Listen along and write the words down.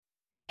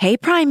Hey,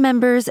 Prime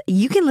members,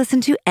 you can listen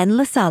to En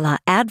La Sala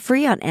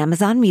ad-free on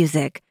Amazon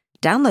Music.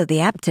 Download the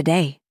app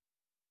today.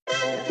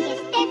 Este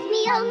es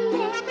mi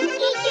hombre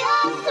y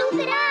yo su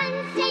gran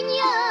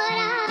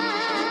señora.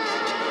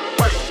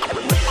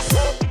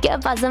 ¿Qué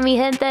pasa, mi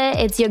gente?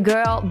 It's your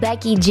girl,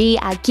 Becky G,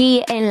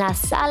 aquí en La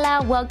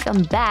Sala.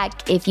 Welcome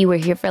back if you were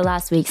here for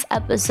last week's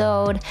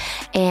episode.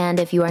 And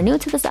if you are new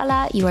to the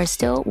Sala, you are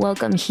still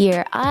welcome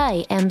here.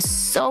 I am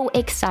so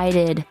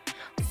excited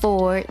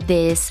for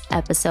this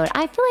episode.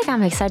 I feel like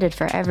I'm excited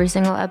for every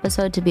single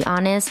episode, to be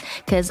honest,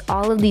 because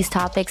all of these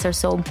topics are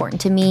so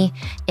important to me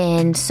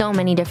in so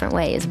many different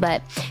ways.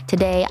 But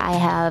today I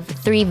have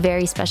three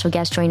very special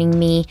guests joining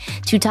me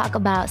to talk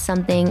about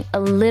something a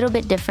little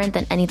bit different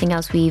than anything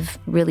else we've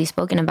really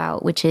spoken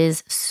about, which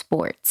is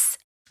sports.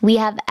 We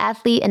have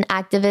athlete and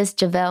activist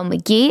JaVale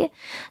McGee,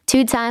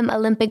 two-time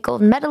Olympic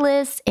gold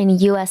medalist in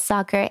U.S.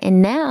 soccer,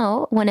 and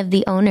now one of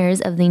the owners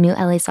of the new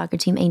LA soccer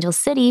team, Angel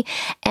City,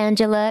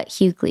 Angela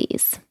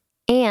Hucles.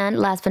 And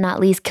last but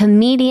not least,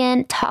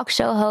 comedian, talk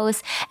show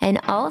host, and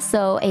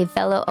also a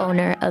fellow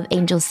owner of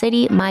Angel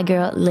City, my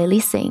girl,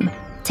 Lily Singh.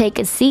 Take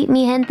a seat,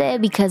 mi gente,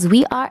 because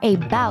we are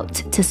about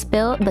to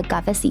spill the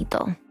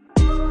cafecito.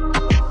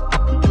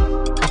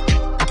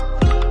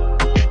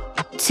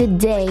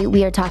 Today,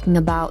 we are talking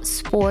about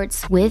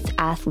sports with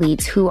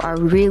athletes who are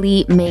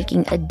really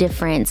making a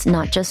difference,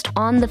 not just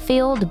on the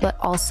field, but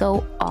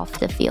also off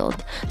the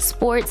field.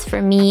 Sports for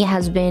me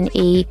has been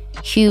a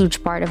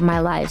huge part of my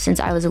life since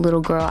I was a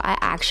little girl. I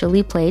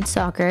actually played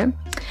soccer.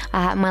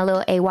 I had my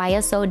little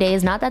AYSO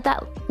days. Not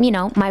that,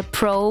 my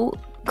pro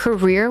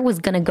career was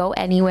going to go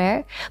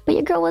anywhere, but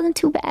your girl wasn't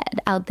too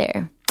bad out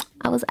there.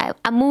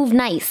 I moved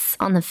nice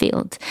on the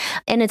field.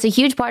 And it's a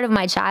huge part of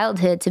my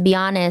childhood, to be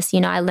honest.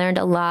 I learned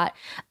a lot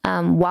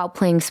while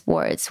playing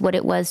sports, what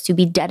it was to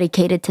be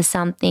dedicated to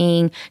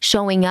something,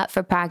 showing up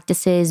for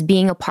practices,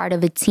 being a part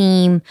of a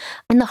team,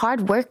 and the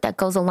hard work that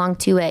goes along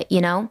to it,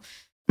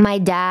 My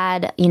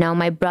dad,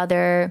 my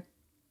brother,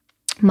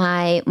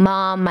 my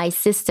mom, my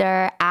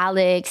sister,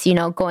 Alex,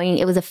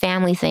 it was a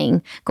family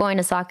thing, going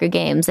to soccer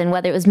games. And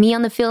whether it was me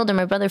on the field or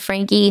my brother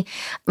Frankie,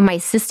 my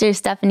sister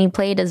Stephanie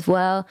played as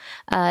well.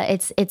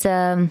 It's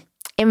a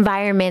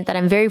environment that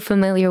I'm very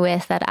familiar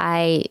with, that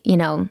I,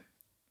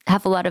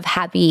 have a lot of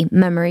happy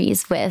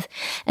memories with.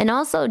 And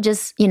also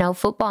just,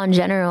 football in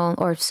general,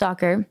 or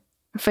soccer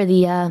for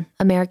the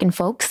American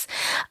folks.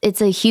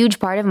 It's a huge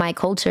part of my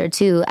culture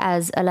too.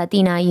 As a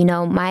Latina,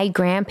 my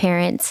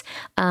grandparents,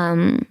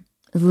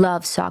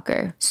 love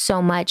soccer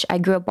so much. I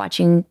grew up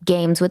watching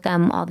games with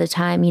them all the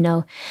time,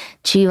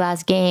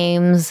 Chivas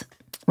games.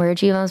 We're a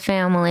Chivas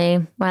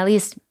family, or at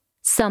least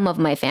some of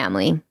my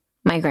family,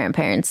 my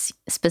grandparents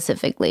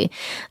specifically.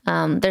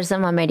 There's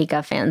some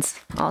America fans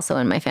also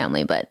in my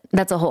family, but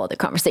that's a whole other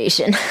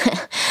conversation.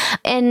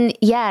 And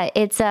yeah,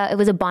 it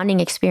was a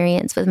bonding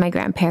experience with my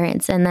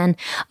grandparents. And then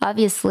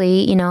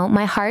obviously,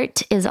 my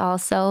heart is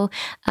also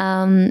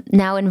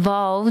now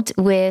involved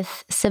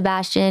with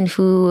Sebastian,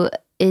 who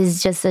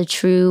is just a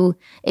true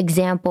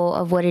example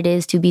of what it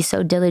is to be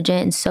so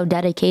diligent and so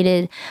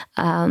dedicated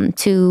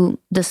to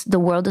the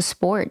world of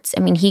sports.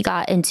 I mean, he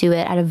got into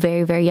it at a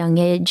very, very young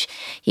age.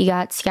 He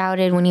got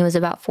scouted when he was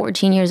about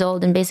 14 years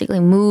old and basically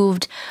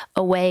moved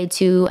away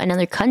to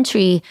another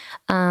country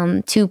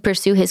to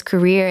pursue his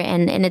career.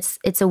 And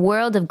it's a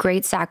world of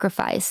great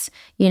sacrifice.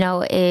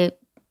 There's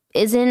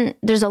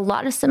a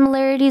lot of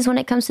similarities when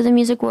it comes to the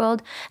music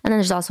world. And then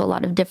there's also a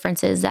lot of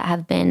differences that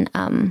have been,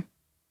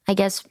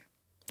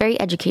 very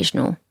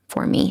educational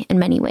for me in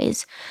many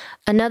ways.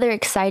 Another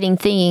exciting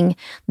thing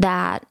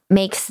that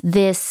makes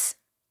this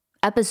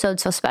episode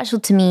so special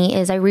to me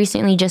is I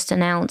recently just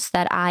announced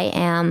that I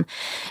am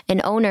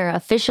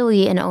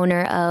officially an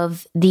owner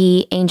of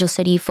the Angel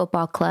City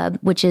Football Club,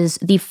 which is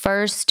the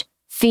first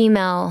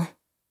female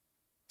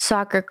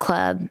soccer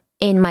club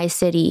in my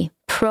city,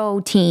 pro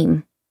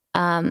team.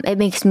 It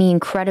makes me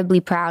incredibly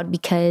proud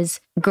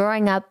because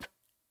growing up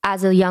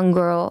as a young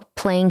girl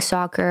playing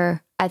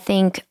soccer, I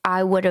think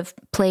I would have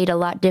played a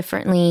lot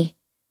differently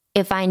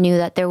if I knew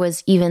that there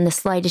was even the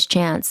slightest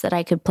chance that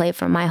I could play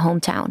from my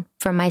hometown,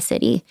 from my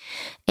city.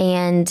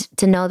 And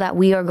to know that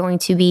we are going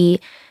to be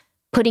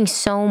putting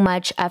so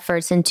much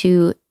efforts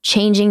into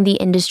changing the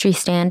industry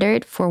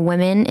standard for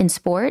women in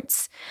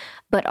sports,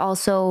 but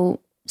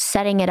also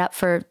setting it up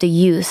for the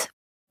youth.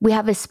 We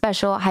have a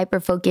special hyper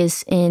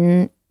focus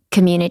in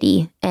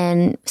community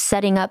and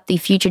setting up the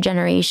future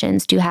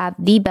generations to have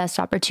the best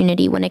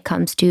opportunity when it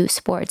comes to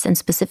sports and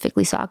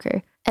specifically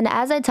soccer. And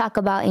as I talk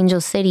about Angel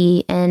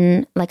City,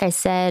 and like I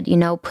said,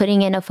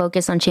 putting in a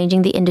focus on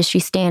changing the industry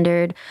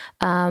standard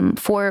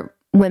for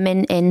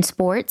women in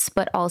sports,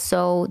 but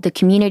also the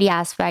community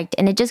aspect.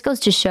 And it just goes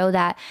to show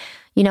that,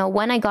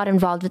 when I got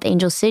involved with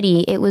Angel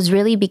City, it was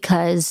really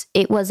because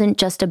it wasn't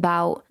just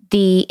about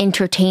the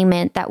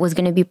entertainment that was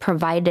going to be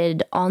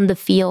provided on the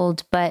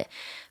field, but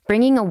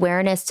bringing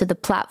awareness to the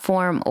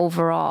platform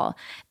overall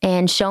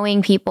and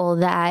showing people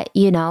that,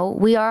 you know,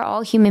 we are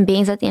all human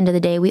beings at the end of the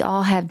day. We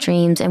all have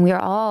dreams and we are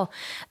all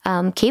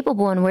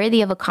capable and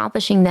worthy of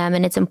accomplishing them.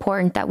 And it's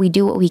important that we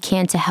do what we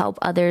can to help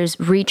others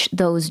reach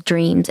those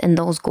dreams and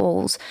those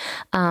goals.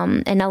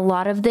 And a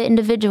lot of the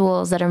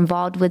individuals that are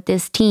involved with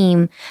this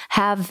team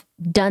have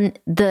done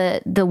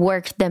the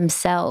work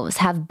themselves,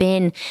 have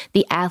been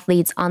the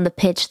athletes on the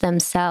pitch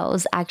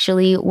themselves.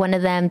 Actually, one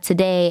of them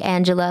today,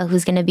 Angela,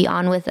 who's going to be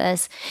on with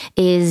us,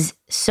 is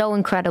so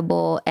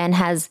incredible and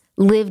has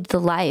lived the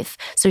life.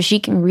 So she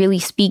can really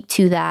speak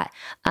to that.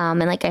 And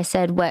like I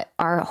said, what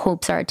our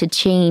hopes are to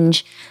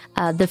change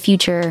the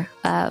future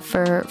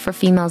for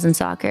females in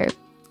soccer.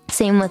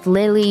 Same with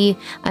Lily.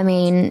 I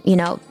mean, you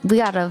know, we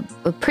got a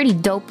pretty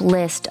dope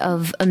list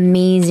of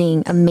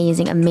amazing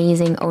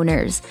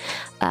owners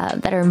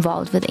that are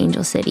involved with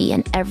Angel City.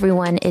 And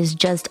everyone is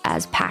just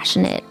as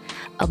passionate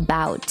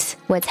about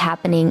what's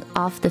happening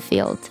off the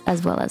field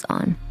as well as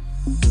on.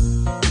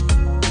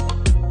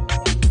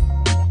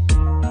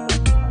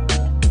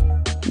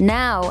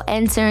 Now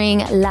entering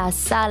La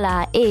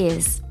Sala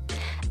is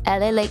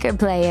LA Laker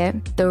player,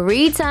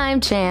 3-time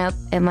champ,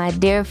 and my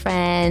dear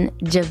friend,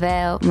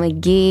 JaVale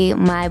McGee.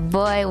 My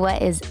boy,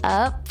 what is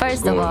up?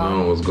 First of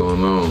all, what's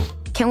going on?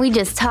 Can we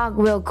just talk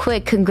real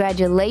quick?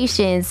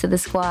 Congratulations to the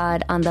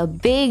squad on the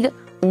big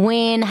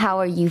win. How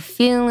are you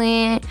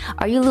feeling?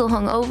 Are you a little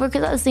hungover?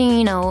 Because I've seen,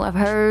 you know, I've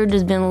heard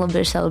there's been a little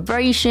bit of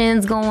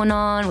celebrations going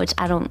on, which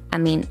I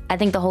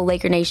think the whole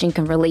Laker Nation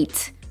can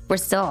relate. We're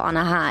still on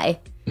a high.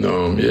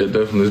 Yeah, it's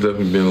definitely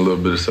been a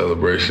little bit of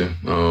celebration.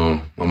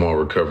 I'm all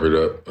recovered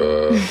up,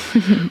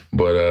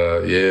 but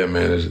yeah,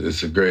 man,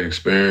 it's a great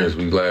experience.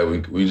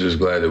 We just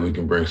glad that we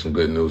can bring some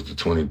good news to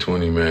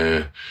 2020,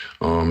 man.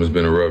 It's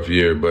been a rough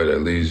year, but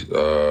at least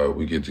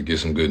we get to get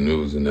some good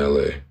news in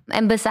LA.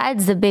 And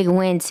besides the big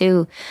win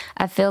too,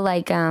 I feel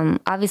like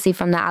obviously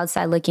from the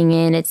outside looking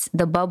in, it's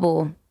the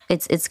bubble.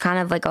 It's kind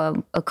of like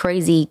a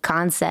crazy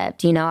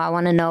concept, you know. I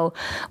want to know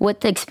what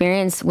the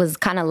experience was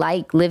kind of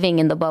like living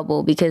in the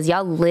bubble, because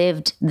y'all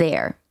lived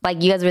there.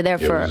 Like, you guys were there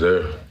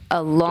for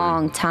a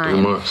long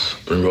time.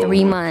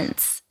 3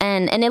 months.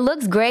 And it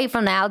looks great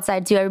from the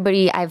outside too.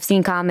 Everybody, I've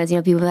seen comments, you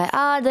know, people are like,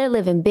 oh, they're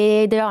living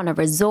big, they're on a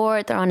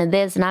resort, they're on a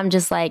this. And I'm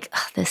just like,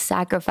 oh, the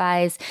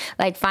sacrifice.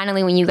 Like,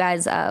 finally, when you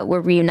guys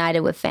were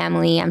reunited with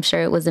family, I'm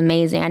sure it was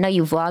amazing. I know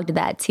you vlogged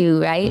that too,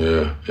 right?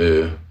 Yeah.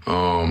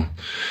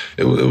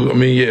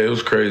 It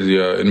was crazy.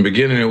 In the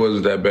beginning, it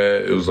wasn't that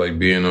bad. It was like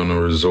being on a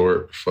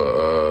resort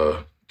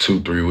for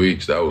 2-3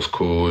 weeks. That was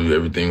cool.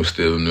 Everything was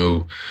still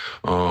new.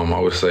 I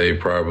would say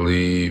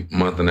probably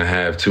month and a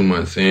half, 2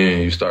 months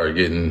in, you start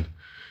getting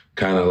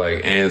kind of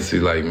like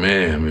antsy, like,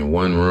 man, I'm in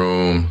one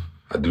room.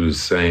 I do the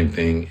same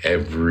thing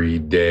every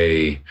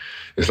day.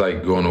 It's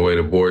like going away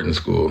to boarding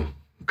school.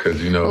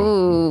 Because, you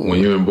know, when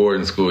you're in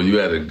boarding school, you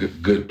at a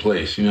good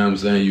place. You know what I'm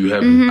saying? You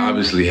have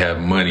obviously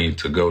have money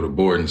to go to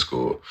boarding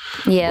school.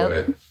 Yeah.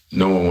 But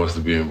no one wants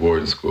to be in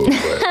boarding school.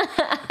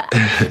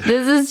 But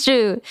This is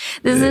true.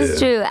 This is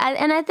true.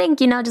 And I think,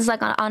 you know, just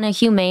like on a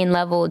humane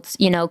level, it's,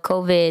 you know,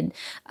 COVID,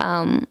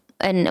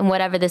 and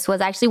whatever this was.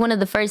 Actually, one of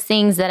the first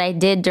things that I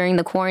did during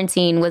the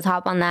quarantine was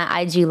hop on that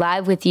IG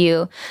Live with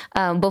you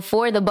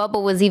before the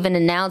bubble was even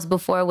announced,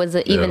 before it was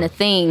even a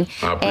thing.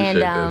 I appreciate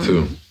that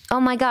too. Oh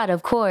my God,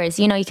 of course.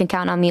 You know, you can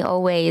count on me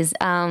always.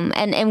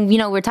 And you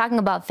know, we're talking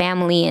about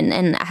family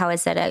and how I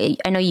said,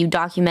 I know you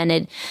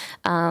documented,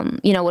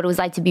 you know, what it was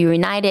like to be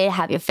reunited,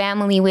 have your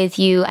family with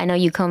you. I know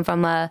you come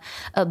from a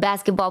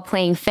basketball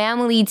playing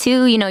family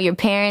too. You know, your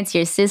parents,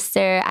 your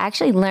sister. I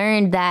actually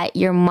learned that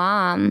your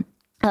mom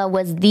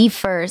was the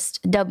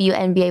first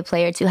WNBA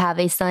player to have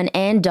a son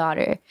and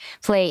daughter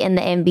play in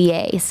the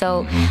NBA.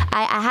 So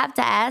I have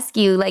to ask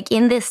you, like,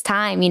 in this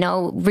time, you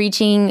know,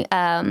 reaching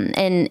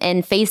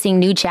and facing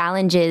new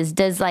challenges,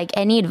 does like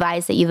any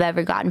advice that you've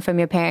ever gotten from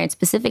your parents,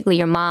 specifically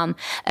your mom,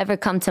 ever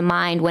come to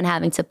mind when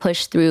having to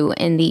push through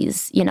in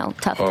these, you know,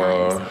 tough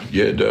times?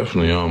 Yeah,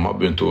 definitely. I've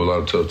been through a lot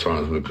of tough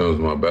times when it comes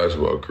to my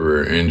basketball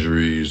career,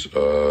 injuries,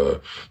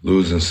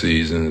 losing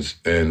seasons.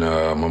 And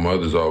my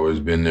mother's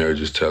always been there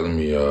just telling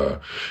me,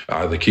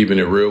 either keeping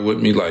it real with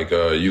me, like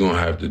you're gonna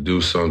have to do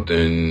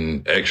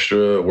something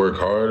extra, work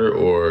harder,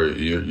 or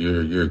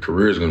your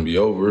career is gonna be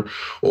over,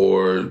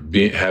 or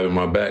having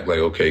my back, like,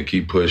 okay,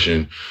 keep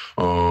pushing.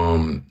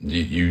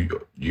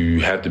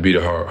 You have to be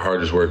the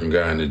hardest working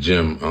guy in the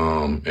gym,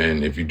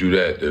 and if you do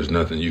that, there's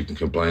nothing you can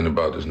complain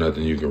about. There's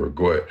nothing you can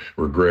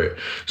regret.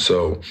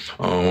 So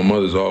my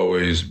mother's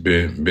always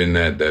been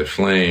that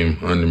flame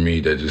under me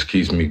that just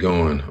keeps me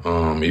going.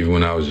 Even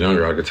when I was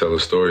younger, I could tell a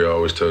story. I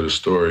always tell the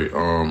story.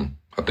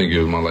 I think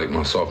it was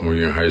my sophomore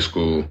year in high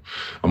school.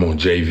 I'm on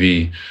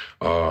JV.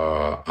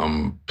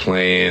 I'm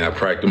playing. I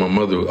practice. My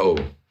mother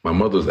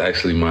was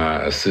actually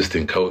my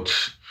assistant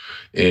coach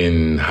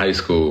in high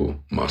school,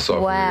 my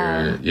sophomore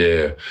year.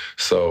 Yeah.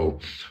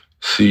 So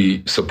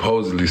she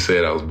supposedly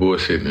said I was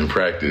bullshitting in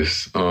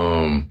practice.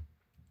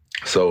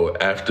 So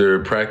after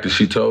practice,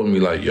 she told me,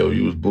 like, yo,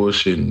 you was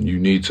bullshitting. You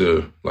need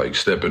to, like,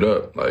 step it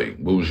up. Like,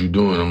 what was you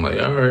doing? I'm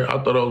like, all right,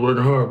 I thought I was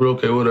working hard, but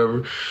okay,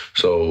 whatever.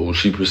 So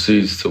she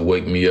proceeds to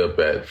wake me up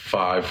at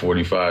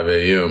 5:45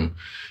 a.m.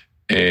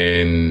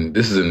 And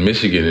this is in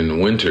Michigan in the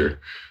winter.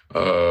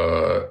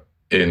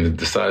 And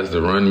decides to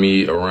run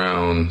me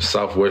around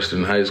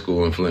Southwestern High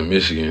School in Flint,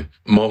 Michigan,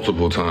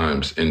 multiple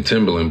times in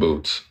Timberland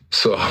boots.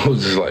 So I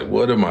was just like,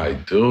 "What am I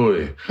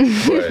doing?"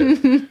 But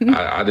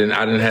I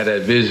didn't have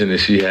that vision that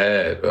she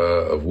had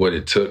of what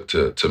it took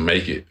to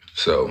make it.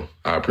 So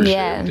I appreciate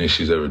everything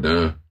she's ever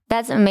done.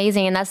 That's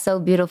amazing, and that's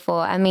so beautiful.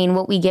 I mean,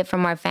 what we get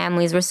from our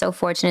families, we're so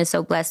fortunate,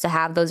 so blessed to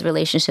have those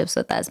relationships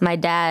with us. My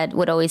dad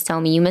would always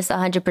tell me, you miss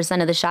 100%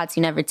 of the shots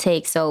you never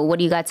take, so what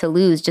do you got to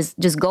lose?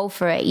 Just go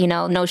for it, you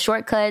know? No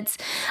shortcuts.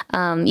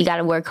 You got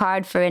to work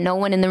hard for it. No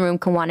one in the room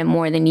can want it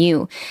more than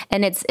you.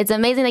 And it's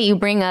amazing that you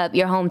bring up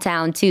your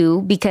hometown,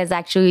 too, because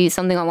actually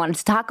something I wanted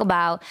to talk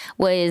about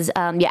was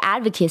your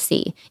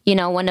advocacy. You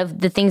know, one of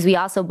the things we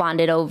also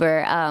bonded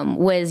over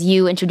was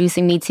you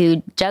introducing me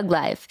to Jug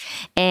Life.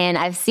 And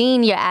I've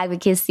seen your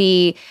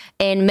advocacy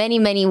in many,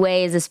 many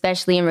ways,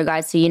 especially in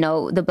regards to, you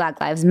know, the Black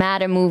Lives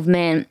Matter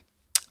movement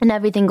and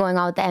everything going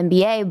on with the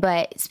NBA.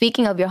 But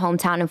speaking of your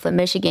hometown in Flint,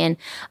 Michigan,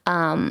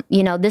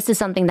 you know, this is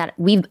something that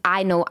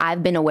I know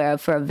I've been aware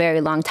of for a very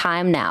long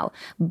time now,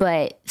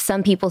 but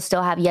some people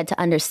still have yet to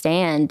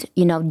understand,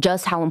 you know,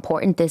 just how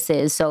important this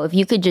is. So if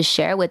you could just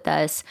share with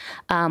us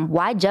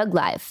why Jug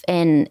Life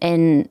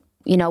and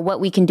you know, what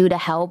we can do to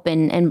help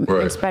and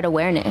spread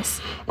awareness.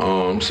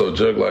 So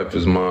Jug Life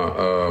is me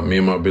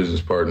and my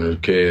business partner,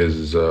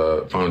 Kay's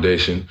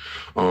foundation.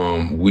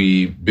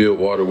 We build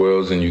water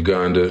wells in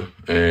Uganda,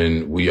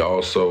 and we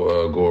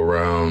also go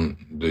around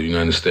the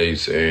United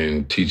States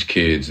and teach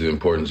kids the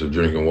importance of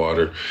drinking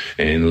water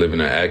and living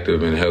an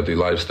active and healthy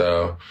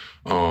lifestyle.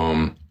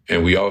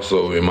 And we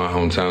also, in my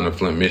hometown of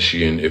Flint,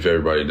 Michigan, if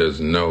everybody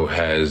doesn't know,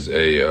 has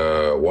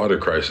a water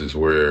crisis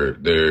where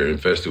they're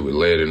infested with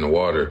lead in the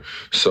water.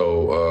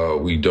 So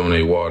we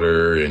donate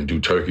water and do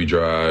turkey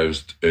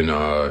drives in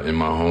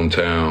my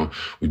hometown.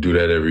 We do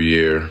that every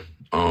year.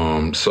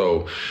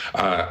 So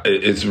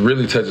it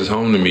really touches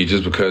home to me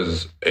just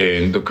because,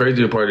 and the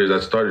crazier part is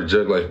I started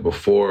Jug Life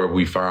before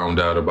we found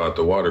out about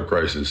the water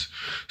crisis.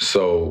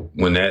 So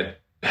when that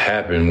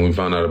happened, when we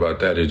found out about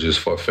that, it just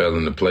fell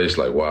into place.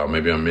 Like, wow,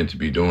 maybe I'm meant to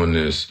be doing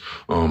this.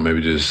 Maybe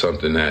this is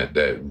something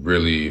that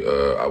really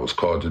I was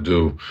called to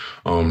do.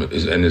 And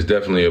it's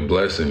definitely a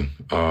blessing.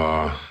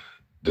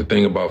 The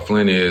thing about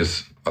Flint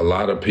is a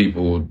lot of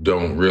people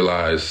don't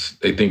realize,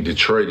 they think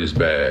Detroit is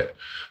bad.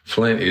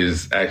 Flint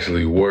is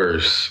actually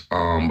worse,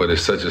 but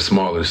it's such a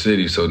smaller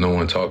city, so no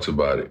one talks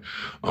about it.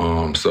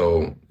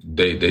 So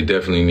they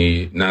definitely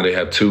need, now they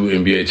have 2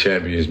 NBA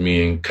champions,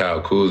 me and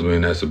Kyle Kuzma,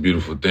 and that's a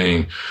beautiful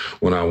thing.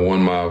 When I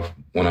won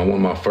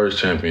my first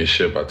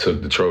championship, I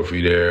took the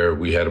trophy there.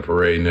 We had a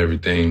parade and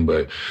everything,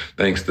 but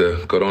thanks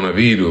to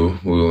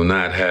coronavirus, we will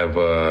not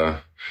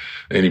have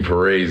any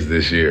parades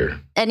this year.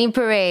 Any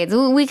parades.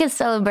 We could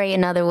celebrate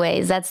in other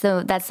ways. That's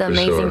the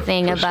amazing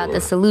thing about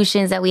the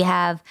solutions that we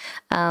have.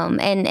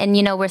 And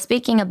you know, we're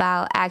speaking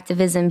about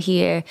activism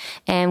here.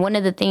 And one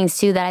of the things,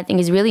 too, that I think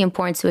is really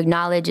important to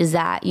acknowledge is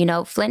that, you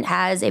know, Flint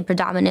has a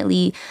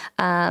predominantly,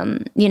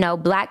 you know,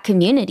 Black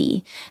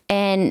community.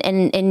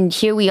 And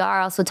here we are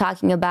also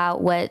talking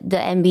about what the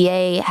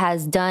NBA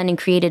has done and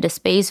created a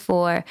space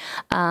for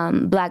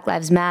Black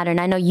Lives Matter. And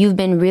I know you've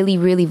been really,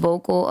 really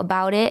vocal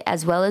about it,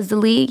 as well as the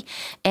league.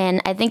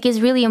 And I think it's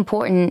really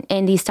important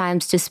in these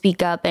times to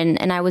speak up.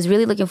 And I was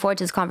really looking forward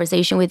to this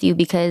conversation with you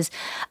because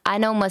I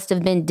know it must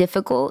have been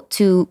difficult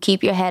to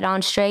keep your head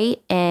on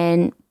straight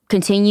and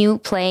continue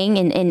playing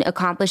and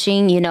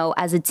accomplishing, you know,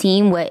 as a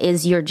team, what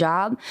is your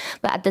job.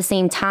 But at the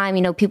same time,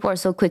 you know, people are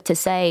so quick to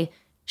say,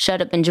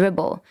 shut up and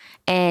dribble.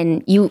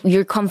 And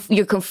you're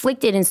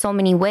conflicted in so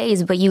many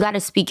ways, but you got to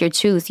speak your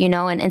truth, you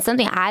know. And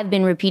something I've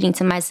been repeating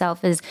to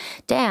myself is,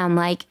 damn,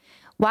 like,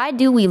 why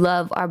do we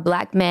love our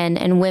Black men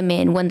and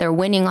women when they're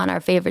winning on our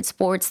favorite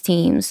sports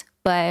teams,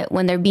 but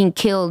when they're being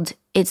killed,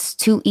 it's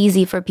too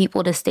easy for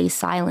people to stay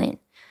silent?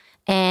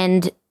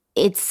 And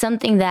it's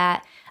something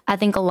that I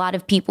think a lot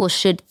of people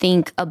should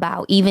think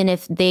about, even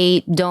if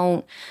they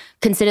don't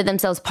consider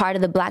themselves part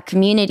of the Black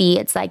community.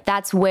 It's like,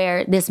 that's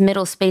where this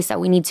middle space that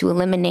we need to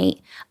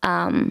eliminate.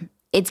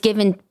 It's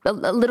given a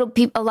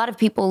lot of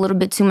people a little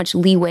bit too much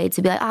leeway to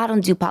be like, I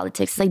don't do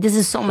politics. It's like, this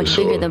is so much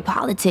bigger than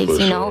politics,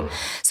 you know?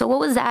 So what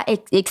was that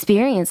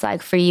experience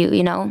like for you,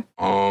 you know?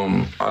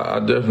 I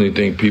definitely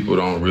think people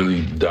don't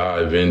really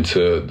dive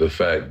into the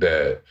fact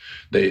that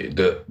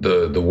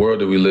the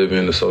world that we live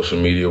in, the social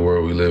media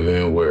world we live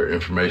in, where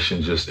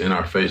information just in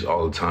our face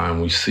all the time,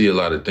 we see a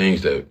lot of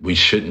things that we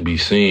shouldn't be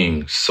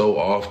seeing so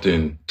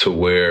often to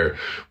where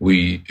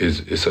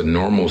it's a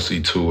normalcy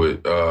to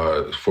it.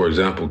 For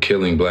example,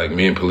 killing Black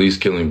men, police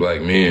killing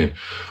Black men.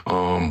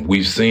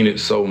 We've seen it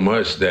so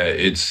much that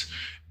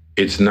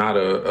it's not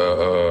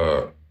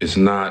it's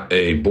not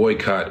a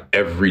boycott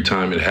every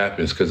time it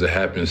happens, because it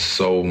happens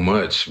so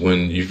much.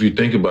 If you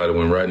think about it,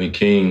 when Rodney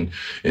King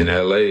in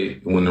LA,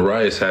 when the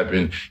riots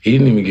happened, he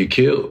didn't even get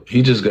killed.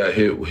 He just got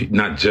hit.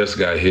 Not just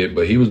got hit,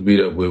 but he was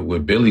beat up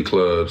with billy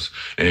clubs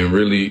and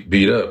really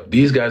beat up.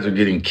 These guys are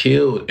getting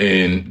killed,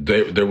 and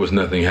there was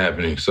nothing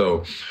happening.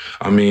 So,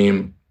 I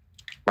mean,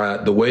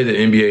 the way the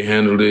NBA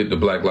handled it, the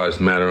Black Lives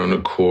Matter on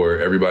the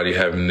court, everybody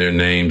having their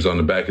names on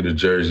the back of the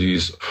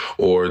jerseys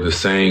or the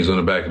sayings on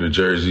the back of the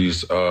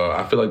jerseys,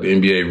 I feel like the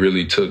NBA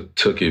really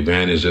took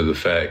advantage of the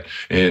fact.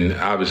 And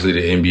obviously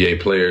the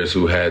NBA players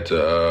who had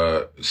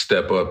to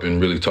step up and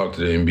really talk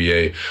to the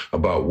NBA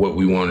about what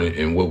we wanted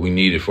and what we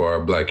needed for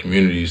our Black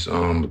communities,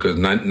 because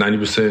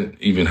 90%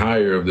 even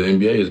higher of the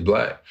NBA is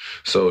Black.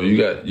 So you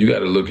got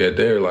to look at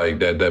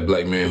that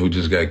Black man who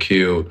just got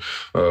killed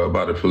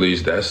by the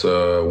police. That's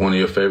one of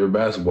your favorite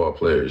basketball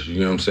players. You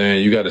know what I'm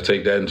saying? You got to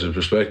take that into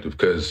perspective,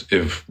 because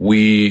if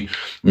we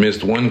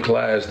missed one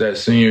class that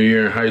senior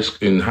year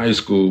in high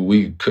school,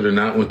 we could have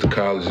not went to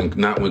college and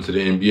not went to the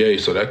NBA.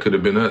 So that could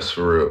have been us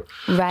for real.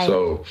 Right.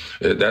 So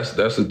that's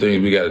the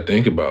thing we got to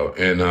think about.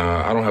 And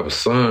I don't have a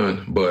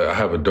son, but I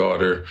have a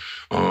daughter.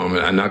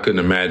 And I couldn't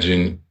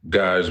imagine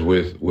guys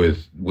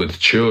with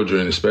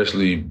children,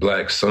 especially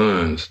Black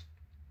sons,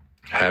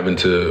 having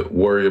to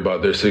worry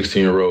about their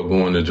 16-year-old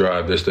going to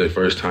drive. That's their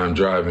first time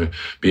driving,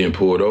 being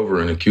pulled over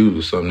and accused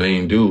of something they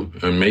didn't do,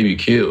 and maybe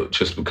killed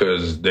just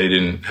because they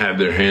didn't have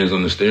their hands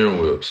on the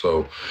steering wheel.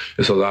 So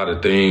it's a lot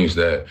of things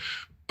that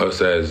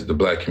us as the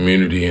Black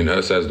community and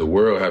us as the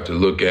world have to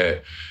look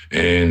at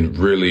and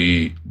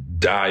really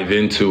dive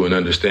into and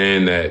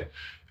understand that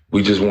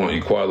we just want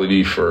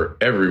equality for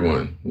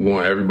everyone. We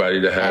want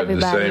everybody to have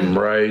the same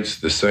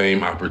rights, the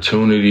same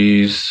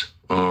opportunities,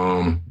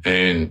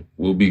 and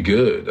we'll be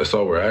good. That's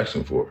all we're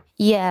asking for.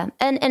 Yeah.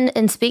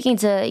 And speaking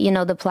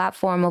to, the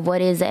platform of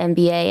what is the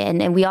NBA,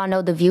 and we all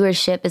know the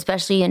viewership,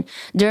 especially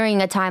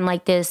during a time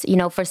like this,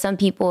 for some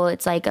people,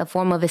 it's like a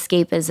form of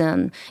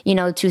escapism,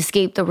 to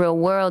escape the real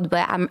world.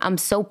 But I'm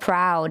so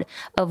proud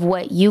of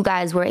what you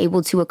guys were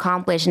able to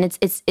accomplish. And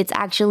it's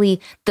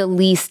actually the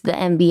least the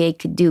NBA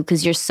could do,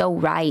 because you're so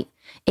right.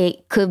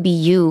 It could be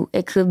you,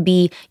 it could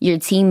be your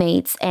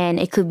teammates, and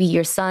it could be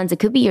your sons, it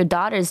could be your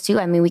daughters too.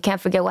 I mean, we can't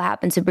forget what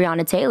happened to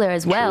Breonna Taylor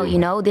as well.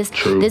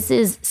 True. This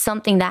is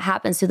something that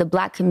happens to the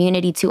Black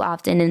community too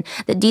often, and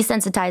the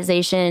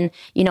desensitization,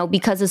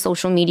 because of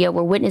social media,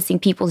 we're witnessing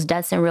people's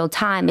deaths in real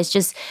time. It's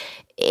just,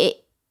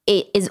 it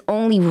is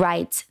only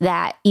right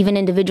that even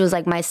individuals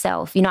like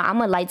myself,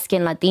 I'm a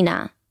light-skinned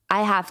Latina.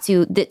 I have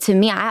to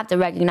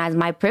recognize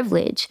my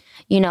privilege.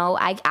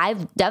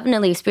 I've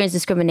definitely experienced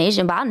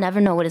discrimination, but I'll never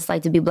know what it's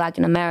like to be Black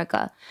in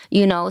America,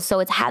 So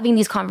it's having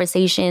these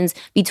conversations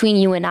between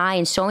you and I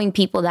and showing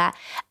people that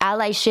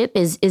allyship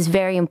is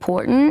very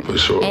important. For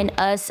sure. And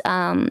us,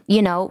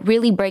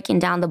 really breaking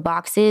down the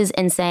boxes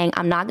and saying,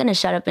 I'm not going to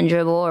shut up and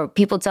dribble, or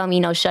people tell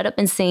me, shut up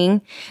and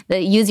sing,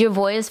 use your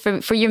voice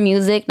for your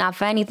music, not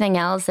for anything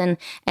else. And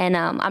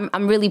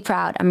I'm really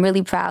proud. I'm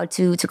really proud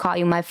to call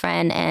you my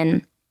friend.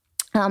 And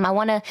I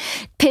want to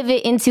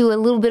pivot into a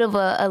little bit of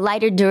a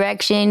lighter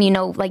direction.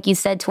 Like you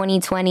said,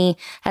 2020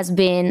 has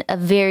been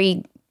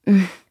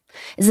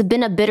it's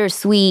been a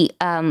bittersweet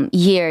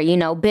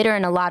year, bitter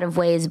in a lot of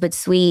ways, but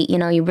sweet.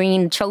 You're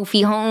bringing the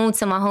trophy home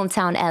to my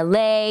hometown,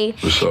 LA.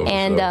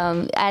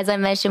 As I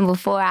mentioned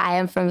before, I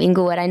am from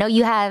Inglewood. I know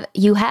you had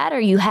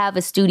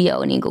a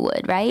studio in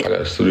Inglewood, right? I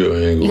got a studio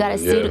in Inglewood. You got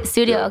a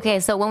studio? Yeah. Okay,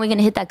 so when are we going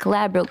to hit that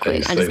collab real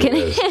quick? I'm just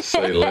kidding.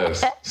 Say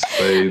less.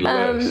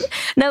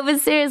 No, but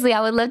seriously,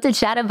 I would love to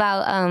chat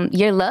about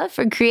your love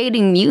for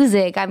creating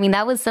music. I mean,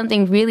 that was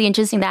something really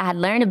interesting that I had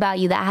learned about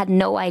you that I had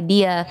no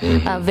idea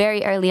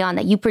very early on,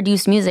 that you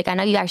produce music. I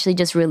know you actually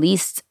just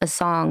released a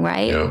song,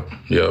 right?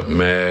 Yep.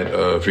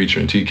 Mad,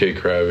 featuring TK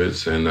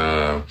Kravitz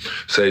and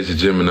Sage the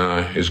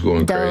Gemini. It's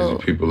going crazy.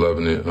 People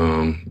loving it.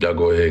 Y'all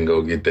go ahead and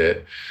go get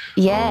that.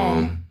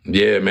 Yeah.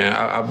 Yeah, man.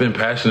 I've been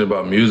passionate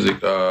about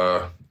music.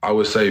 I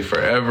would say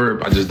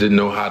forever. I just didn't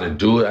know how to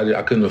do it.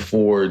 I couldn't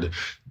afford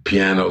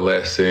piano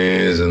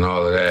lessons and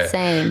all of that.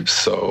 Same.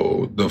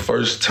 So the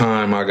first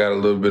time I got a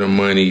little bit of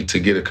money to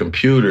get a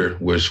computer,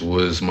 which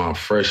was my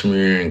freshman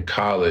year in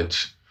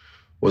college.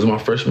 Was it my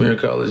freshman year in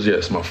college?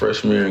 Yes, my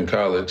freshman year in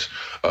college.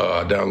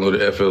 I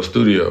downloaded FL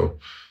Studio.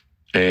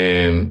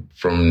 And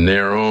from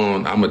there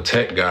on, I'm a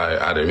tech guy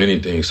out of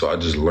anything. So I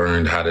just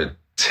learned how to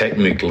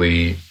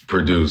technically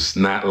produce,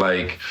 not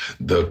like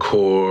the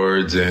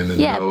chords and the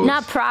notes.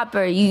 Not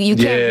proper. You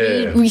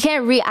can't read. You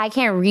can't read. I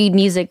can't read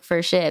music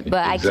for shit,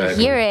 but exactly. I can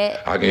hear it.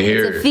 I can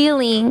hear it. It's a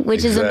feeling,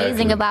 which exactly. is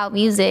amazing about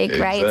music,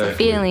 right? It's a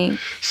feeling.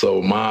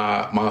 So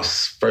my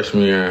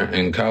freshman year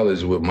in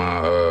college with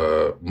my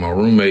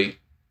roommate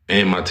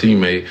and my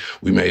teammate,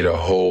 we made a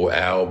whole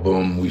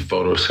album. We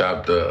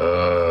photoshopped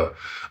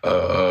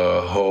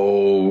a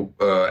whole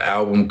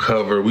album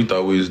cover. We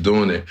thought we was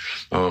doing it.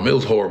 It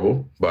was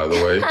horrible, by the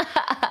way.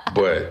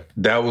 But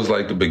that was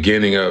like the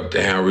beginning of,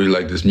 damn, I really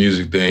like this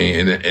music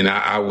thing. And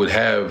I would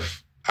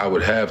have I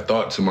would have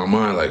thoughts in my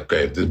mind like,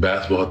 okay, if this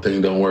basketball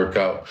thing don't work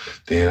out,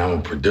 then I'm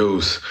gonna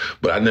produce.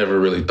 But I never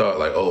really thought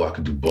like, oh, I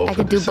could do both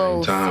at the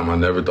same time. I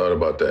never thought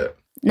about that.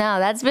 No,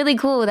 that's really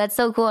cool. That's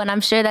so cool. And I'm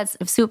sure that's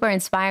super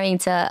inspiring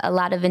to a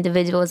lot of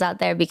individuals out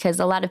there, because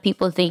a lot of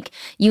people think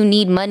you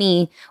need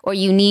money or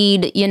you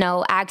need,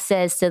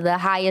 access to the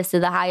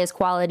highest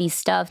quality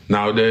stuff.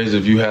 Nowadays,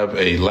 if you have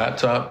a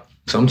laptop,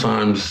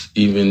 sometimes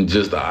even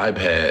just the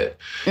iPad,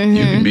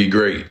 you can be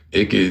great.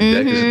 That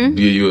could give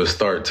you a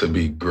start to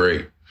be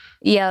great.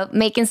 Yeah,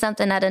 making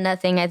something out of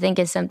nothing, I think,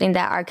 is something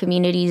that our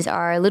communities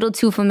are a little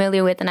too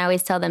familiar with. And I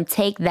always tell them,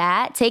 take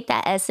that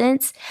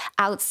essence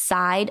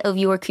outside of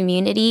your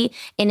community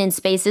and in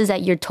spaces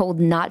that you're told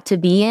not to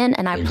be in.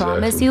 And I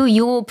promise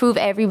you will prove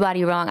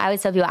everybody wrong. I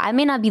always tell people, I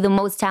may not be the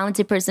most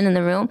talented person in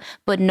the room,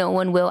 but no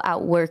one will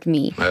outwork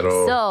me. At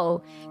all.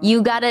 So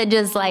you gotta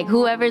just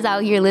whoever's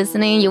out here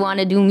listening, you want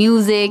to do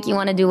music, you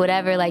want to do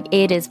whatever,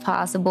 it is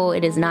possible.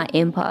 It is not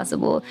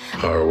impossible.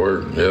 Hard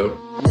work, yep.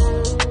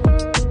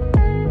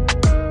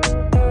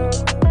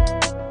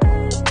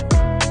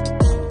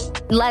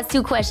 Last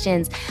two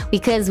questions,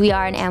 because we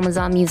are an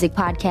Amazon Music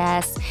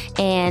podcast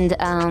and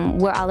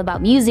we're all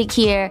about music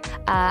here.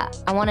 I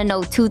want to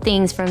know two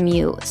things from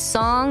you.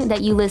 Song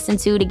that you listen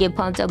to get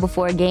pumped up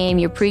before a game,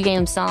 your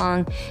pregame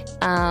song.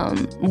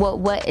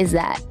 What is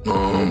that?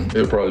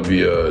 It'll probably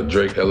be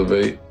Drake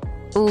Elevate.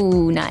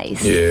 Ooh,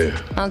 nice.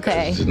 Yeah.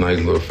 Okay. It's just a nice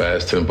little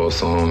fast tempo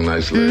song,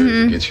 nice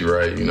lyrics, get you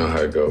right. You know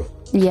how it go.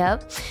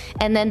 Yep.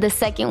 And then the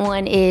second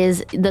one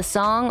is the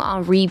song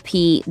on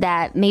repeat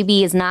that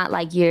maybe is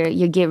not your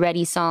get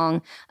ready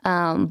song,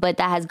 but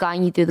that has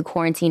gotten you through the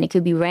quarantine. It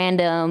could be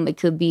random. It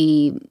could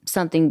be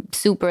something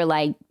super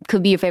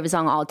could be your favorite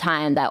song of all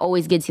time that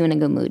always gets you in a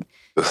good mood.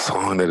 The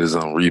song that is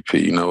on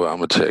repeat, I'm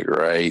going to check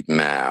right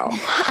now.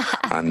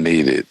 I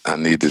need it. I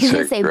need to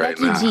check say right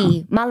Becky now.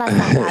 G, Mala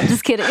Santa.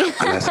 Just kidding.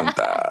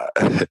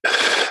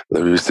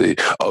 Let me see.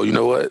 Oh, you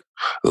know what?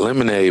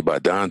 Lemonade by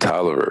Don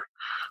Toliver.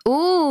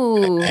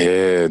 Ooh.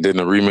 Yeah, then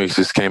the remix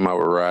just came out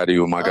with Roddy,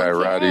 with my guy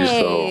Roddy.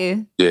 So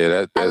yeah,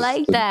 that's I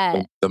like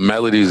that. The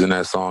melodies in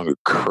that song are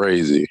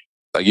crazy.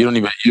 You don't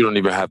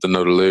even have to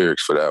know the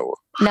lyrics for that one.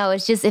 No,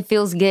 it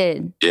feels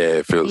good. Yeah,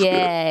 it feels good.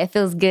 Yeah, it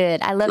feels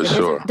good. I love it.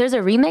 Sure. There's a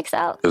remix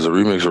out? There's a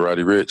remix of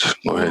Roddy Ricch.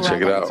 Go ahead and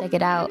check it out. Check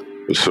it out.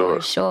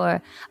 For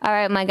sure. All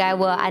right, my guy.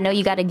 Well, I know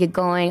you got to get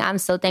going. I'm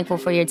so thankful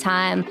for your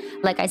time.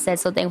 Like I said,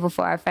 so thankful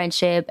for our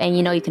friendship. And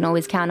you can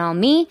always count on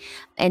me.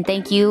 And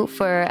thank you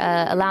for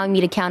allowing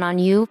me to count on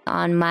you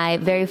on my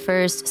very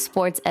first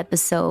sports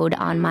episode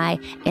on my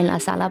En La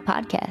Sala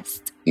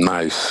podcast.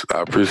 Nice.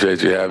 I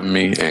appreciate you having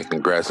me, and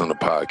congrats on the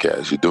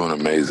podcast. You're doing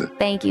amazing.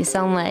 Thank you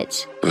so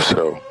much. For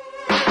sure.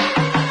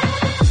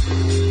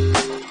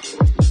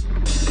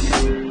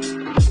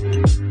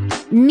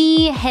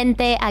 Mi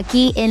gente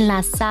aquí en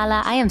la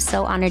sala. I am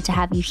so honored to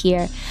have you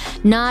here,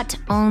 not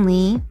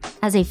only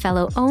as a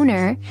fellow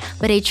owner,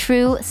 but a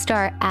true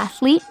star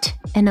athlete,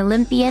 an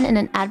Olympian, and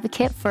an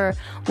advocate for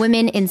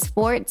women in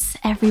sports.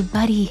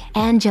 Everybody,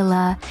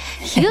 Angela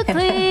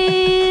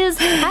Hucles.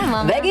 Hi,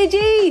 Mama. Becky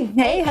G.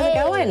 Hey, how's it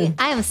going?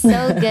 I am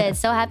so good.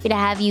 So happy to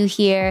have you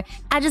here.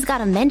 I just got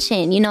to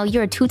mention,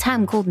 you're a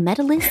two-time gold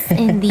medalist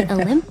in the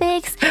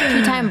Olympics,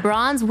 two-time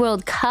bronze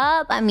World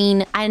Cup. I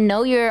mean, I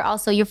know you're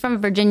from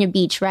Virginia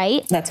Beach,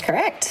 right? That's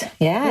correct.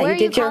 Yeah, Where you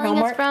did your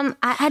homework. From?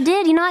 I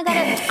did.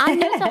 I'm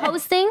new to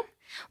hosting.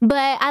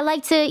 But I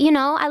like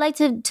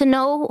to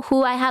know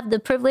who I have the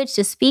privilege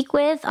to speak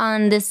with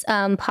on this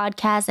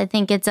podcast. I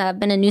think it's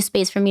been a new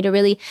space for me to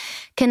really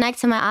connect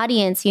to my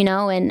audience,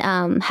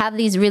 and have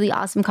these really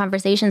awesome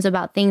conversations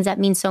about things that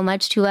mean so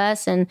much to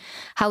us and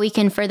how we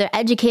can further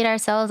educate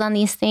ourselves on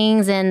these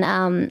things.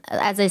 And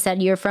as I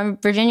said, you're from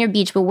Virginia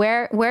Beach, but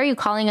where are you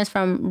calling us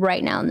from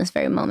right now in this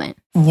very moment?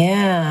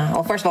 Yeah.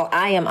 Well, first of all,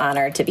 I am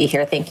honored to be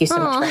here. Thank you so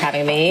much for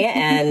having me.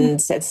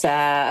 And it's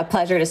a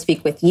pleasure to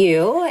speak with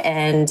you.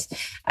 And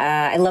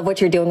I love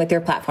what you're doing with your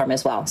platform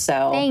as well.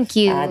 So thank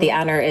you. The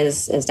honor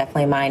is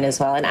definitely mine as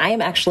well. And I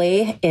am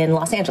actually in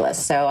Los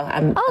Angeles. So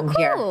I'm cool.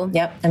 Here.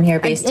 Yep. I'm here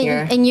based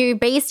here. And you're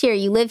based here.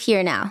 You live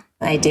here now.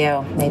 I do.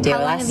 How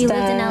long have you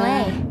lived in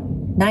LA?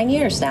 9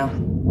 years now.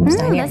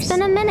 That's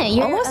been a minute.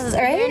 You're,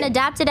 right? You're an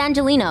adapted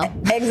Angelino.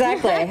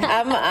 Exactly.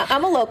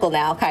 I'm a local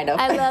now, kind of.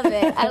 I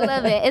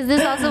love it. Is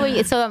this also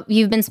where so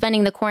you've been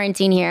spending the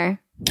quarantine here?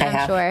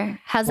 I'm sure.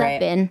 How's that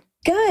been?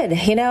 Good.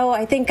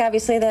 I think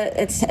obviously that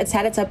it's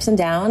had its ups and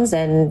downs,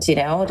 and,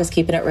 just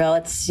keeping it real.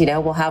 It's,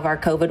 we'll have our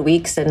COVID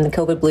weeks and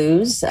COVID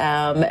blues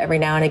every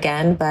now and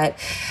again. But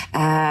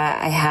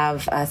I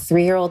have a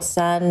 3-year-old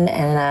son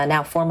and a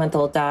now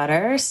 4-month-old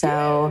daughter.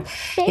 So,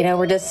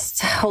 we're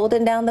just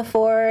holding down the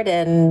fort,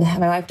 and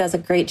my wife does a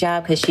great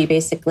job because she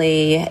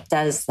basically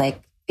does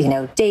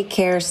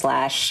daycare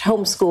 /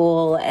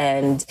 homeschool,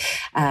 and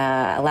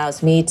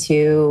allows me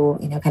to,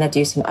 kind of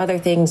do some other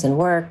things and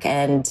work,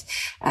 and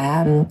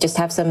just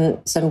have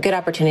some good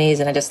opportunities.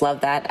 And I just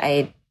love that.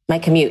 my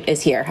commute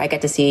is here. I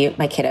get to see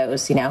my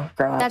kiddos,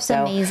 grow up. That's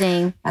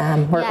amazing.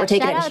 We're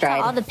taking it in stride. Shout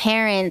out to all the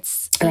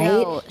parents,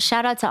 right?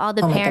 Shout out to all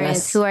the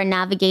parents who are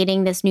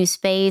navigating this new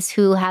space,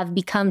 who have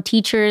become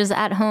teachers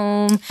at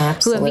home,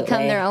 Absolutely. who have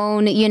become their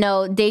own,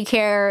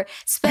 daycare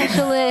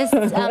specialists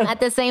at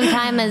the same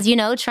time as,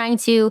 trying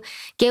to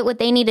get what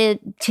they needed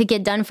to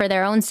get done for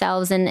their own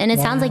selves. And it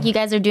sounds like you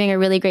guys are doing a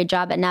really great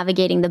job at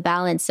navigating the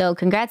balance. So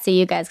congrats to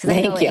you guys, because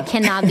I know it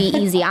cannot be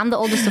easy. I'm the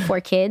oldest of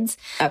 4 kids.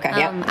 Okay.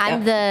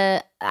 I'm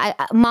the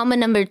mama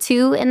number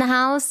 2 in the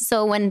house.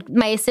 So when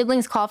my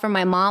siblings call for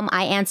my mom,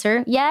 I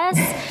answer yes,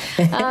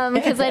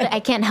 because I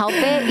can't help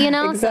it,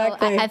 Exactly.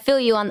 So I feel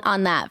you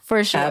on that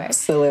for sure.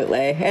 Absolutely.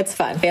 It's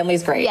fun.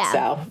 Family's great. Yeah.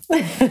 So.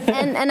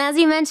 and as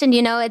you mentioned,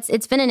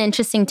 it's been an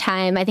interesting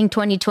time. I think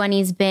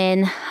 2020's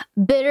been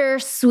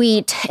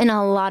bittersweet in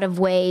a lot of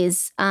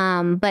ways.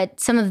 But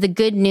some of the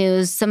good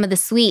news, some of the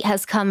sweet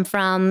has come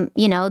from,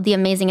 the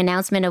amazing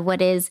announcement of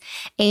what is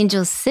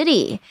Angel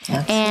City.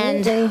 Absolutely.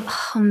 And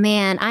oh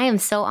man, I am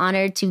so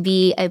honored to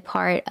be a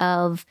part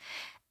of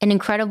an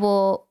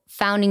incredible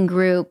founding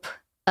group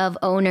of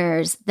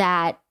owners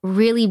that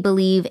really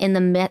believe in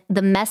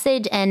the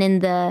message and in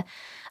the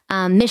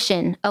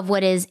mission of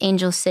what is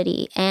Angel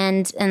City.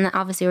 And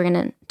obviously we're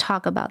going to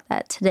talk about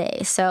that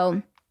today.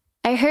 So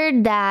I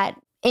heard that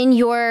in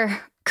your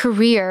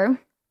career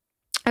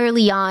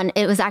early on,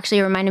 it was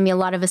actually reminding me a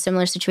lot of a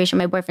similar situation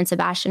my boyfriend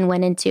Sebastian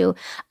went into.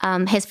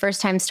 His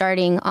first time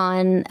starting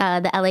on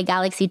the LA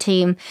Galaxy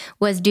team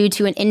was due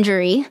to an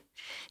injury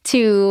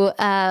to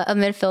a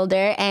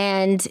midfielder,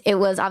 and it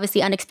was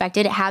obviously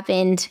unexpected. It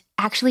happened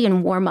actually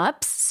in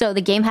warm-ups, so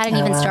the game hadn't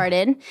even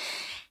started.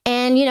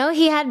 And,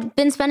 he had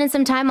been spending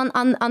some time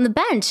on the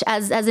bench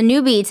as a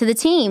newbie to the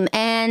team,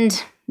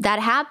 and that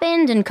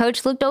happened, and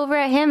coach looked over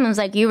at him and was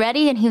like, "You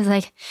ready?" And he was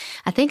like,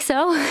 "I think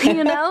so,"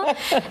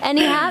 and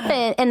he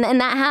happened,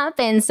 and that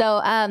happened.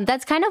 So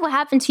that's kind of what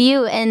happened to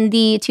you in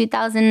the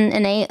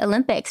 2008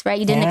 Olympics, right?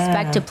 You didn't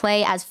expect to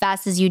play as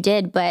fast as you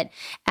did, but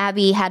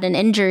Abby had an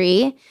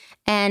injury,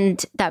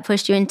 and that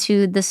pushed you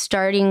into the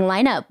starting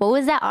lineup. What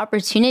was that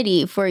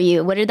opportunity for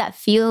you? What did that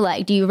feel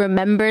like? Do you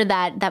remember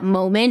that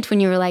moment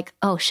when you were like,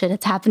 "Oh shit,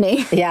 it's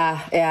happening"?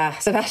 Yeah.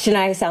 Sebastian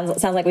and I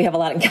sounds like we have a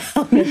lot in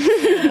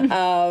common.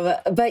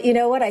 But you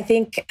know what? I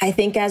think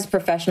as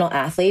professional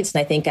athletes,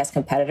 and I think as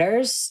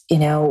competitors,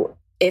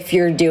 if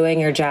you're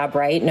doing your job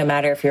right, no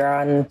matter if you're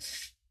on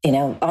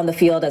the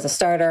field as a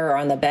starter or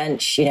on the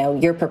bench,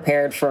 you're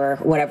prepared for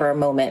whatever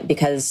moment,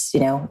 because,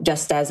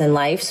 just as in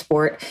life,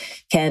 sport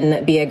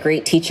can be a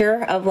great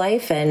teacher of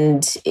life.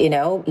 And,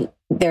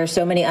 there's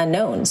so many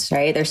unknowns,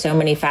 right? There's so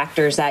many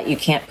factors that you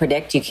can't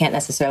predict, you can't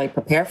necessarily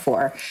prepare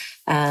for.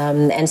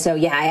 And so,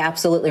 I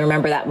absolutely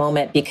remember that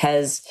moment,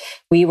 because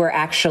we were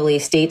actually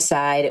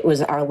stateside. It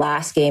was our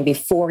last game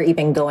before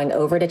even going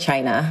over to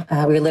China.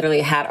 We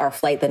literally had our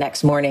flight the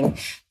next morning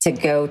to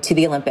go to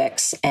the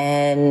Olympics.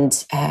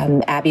 And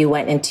Abby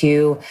went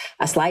into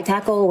a slide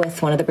tackle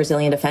with one of the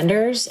Brazilian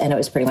defenders, and it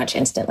was pretty much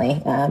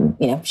instantly.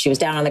 She was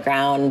down on the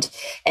ground.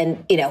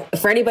 And,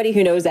 for anybody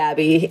who knows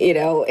Abby,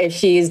 if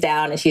she's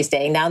down and she's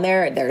staying down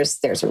there, there's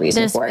a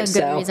reason for it. There's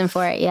a good reason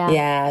for it, yeah.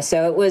 Yeah,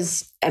 so it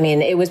was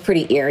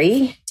pretty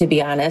eerie, to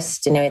be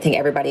honest. I think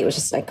everybody was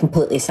just like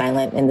completely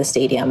silent in the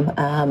stadium.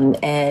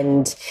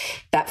 And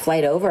that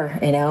flight over,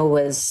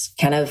 was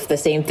kind of the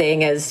same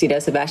thing as,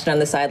 Sebastian on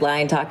the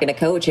sideline talking to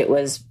coach. It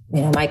was,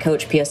 my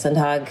coach, Pia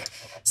Sundhag,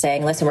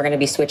 saying, "Listen, we're going to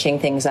be switching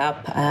things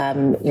up.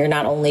 You're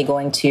not only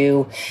going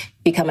to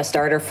become a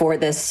starter for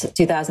this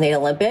 2008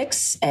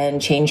 Olympics and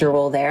change your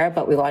role there,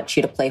 but we want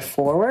you to play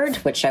forward,"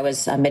 which I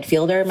was a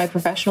midfielder in my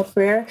professional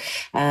career.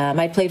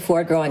 I played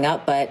forward growing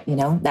up, but,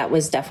 that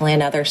was definitely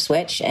another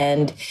switch.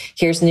 And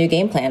here's the new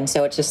game plan.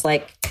 So it's just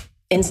like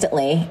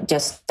instantly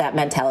just that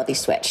mentality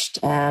switched.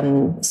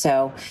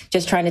 So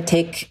just trying to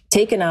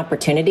take an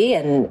opportunity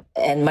and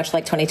much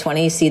like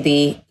 2020, see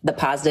the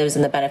positives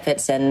and the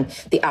benefits and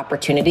the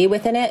opportunity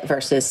within it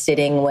versus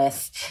sitting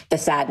with the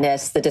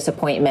sadness, the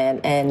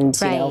disappointment, and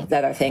the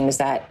other things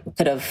that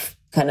could have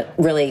kind of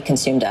really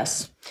consumed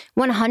us.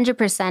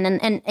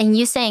 100%. And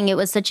you saying it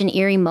was such an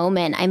eerie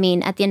moment. I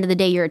mean, at the end of the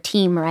day, you're a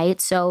team,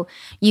 right? So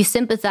you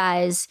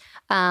sympathize,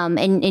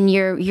 and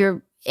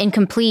you're in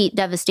complete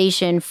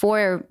devastation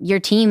for your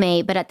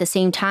teammate, but at the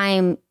same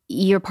time,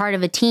 you're part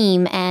of a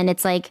team, and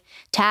it's like,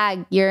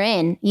 tag, you're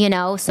in,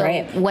 so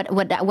right.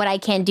 What I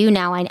can't do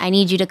now, I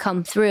need you to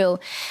come through.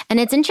 And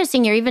it's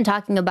interesting, you're even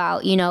talking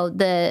about,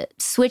 the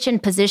switch in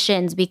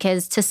positions,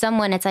 because to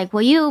someone it's like,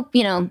 well,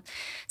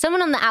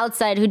 someone on the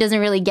outside who doesn't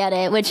really get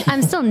it, which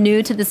I'm still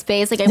new to the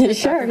space. Like I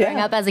was growing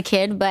up as a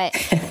kid, but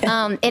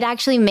it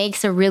actually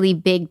makes a really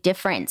big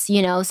difference.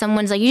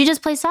 Someone's like, you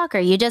just play soccer,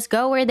 you just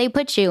go where they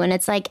put you. And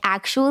it's like,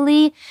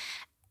 actually,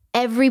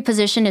 every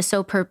position is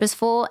so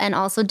purposeful, and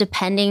also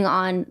depending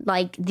on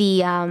like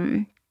the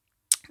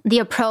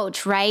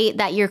approach, right,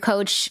 that your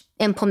coach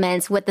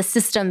implements, what the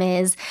system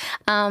is,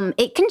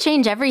 it can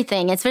change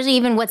everything, especially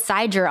even what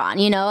side you're on,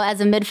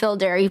 as a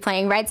midfielder. Are you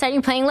playing right side? Are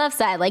you playing left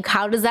side? Like,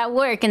 how does that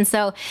work? And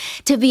so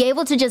to be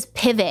able to just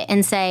pivot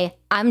and say,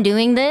 I'm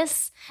doing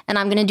this, and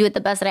I'm going to do it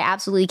the best that I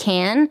absolutely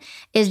can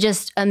is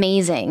just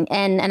amazing.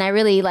 And I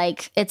really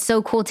it's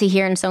so cool to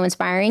hear and so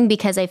inspiring,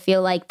 because I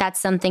feel like that's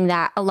something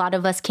that a lot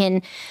of us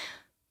can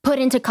put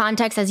into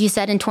context, as you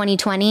said, in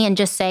 2020, and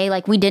just say,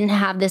 we didn't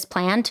have this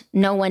planned.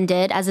 No one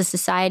did. As a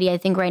society, I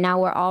think right now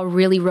we're all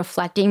really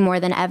reflecting more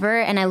than ever.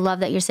 And I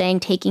love that you're saying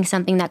taking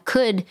something that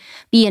could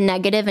be a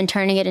negative and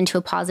turning it into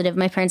a positive.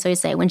 My parents always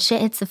say, when shit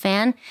hits the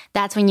fan,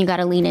 that's when you got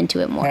to lean into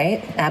it more.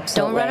 Right?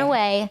 Absolutely. Don't run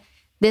away.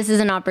 This is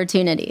an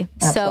opportunity.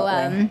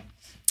 Absolutely.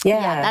 So,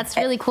 yeah, that's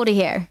really cool to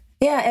hear.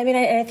 Yeah, I mean,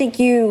 I think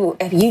you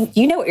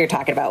know what you're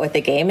talking about with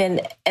the game,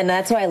 and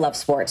that's why I love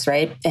sports,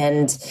 right?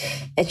 And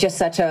it's just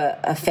such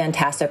a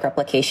fantastic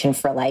replication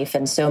for life,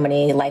 and so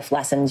many life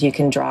lessons you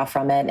can draw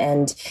from it.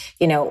 And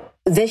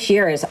this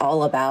year is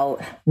all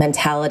about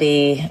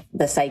mentality,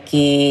 the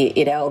psyche,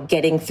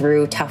 getting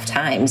through tough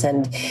times.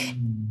 And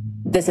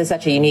this is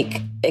such a unique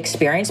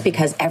experience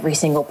because every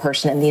single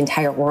person in the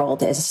entire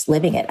world is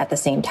living it at the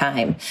same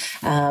time.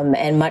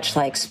 And much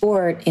like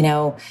sport,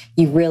 you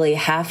really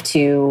have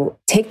to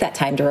take that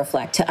time to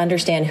reflect, to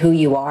understand who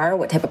you are,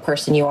 what type of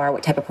person you are,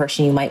 what type of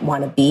person you might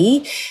want to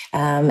be.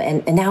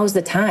 And now is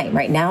the time,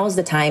 right? Now is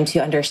the time to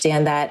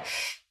understand that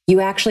you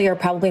actually are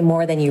probably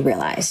more than you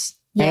realize.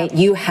 Right?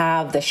 You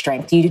have the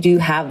strength, you do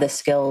have the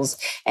skills,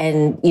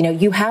 and,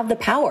 you have the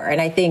power. And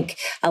I think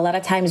a lot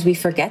of times we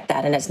forget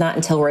that. And it's not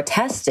until we're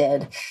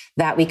tested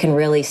that we can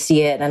really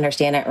see it and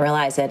understand it and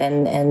realize it.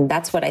 And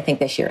that's what I think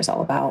this year is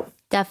all about.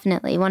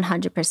 Definitely.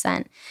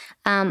 100%.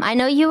 I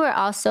know you were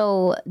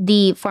also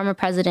the former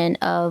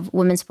president of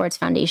Women's Sports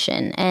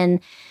Foundation. And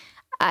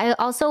I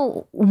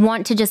also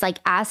want to just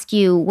ask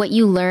you what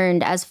you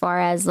learned as far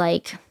as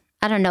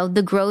I don't know,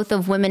 the growth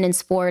of women in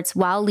sports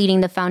while leading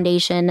the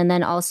foundation. And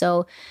then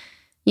also,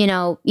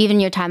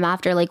 even your time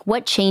after,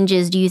 what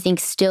changes do you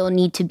think still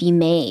need to be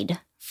made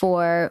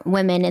for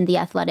women in the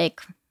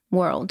athletic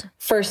world?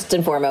 First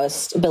and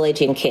foremost, Billie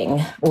Jean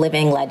King,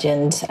 living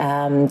legend,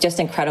 just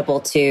incredible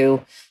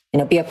to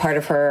be a part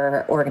of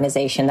her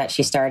organization that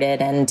she started,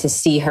 and to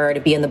see her, to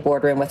be in the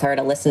boardroom with her,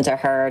 to listen to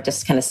her,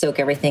 just kind of soak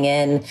everything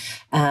in.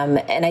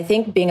 And I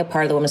think being a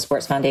part of the Women's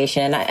Sports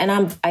Foundation, and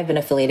I've been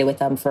affiliated with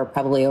them for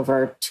probably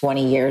over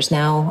 20 years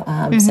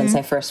now, since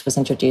I first was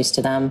introduced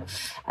to them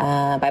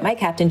by my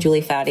captain,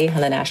 Julie Foudy,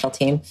 on the national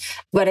team.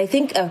 But I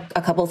think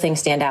a couple of things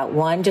stand out.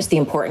 One, just the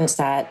importance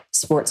that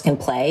sports can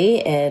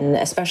play in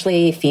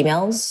especially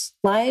females'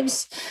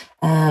 lives.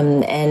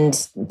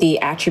 And the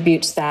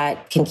attributes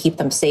that can keep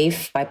them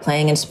safe by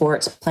playing in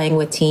sports, playing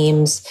with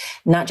teams,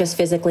 not just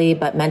physically,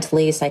 but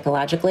mentally,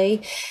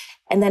 psychologically.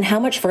 And then how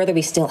much further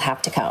we still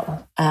have to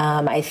come.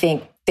 I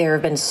think there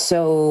have been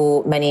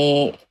so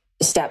many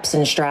steps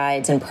and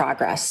strides and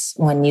progress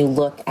when you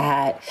look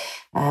at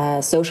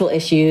social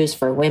issues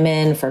for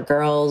women, for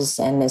girls,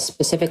 and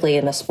specifically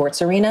in the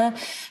sports arena.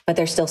 But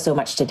there's still so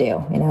much to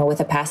do, with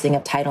the passing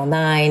of Title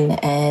IX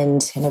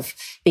and kind of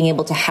being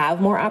able to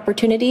have more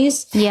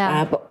opportunities.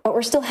 Yeah. But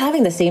we're still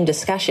having the same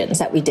discussions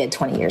that we did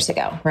 20 years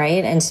ago,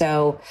 right? And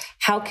so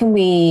how can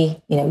we,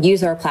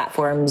 use our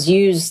platforms,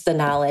 use the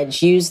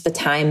knowledge, use the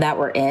time that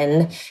we're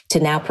in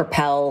to now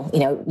propel,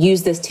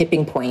 use this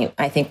tipping point.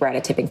 I think we're at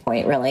a tipping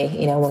point, really,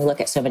 when we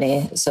look at so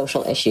many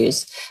social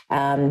issues,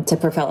 to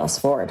propel us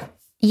forward.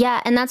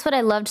 Yeah, and that's what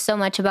I loved so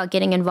much about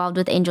getting involved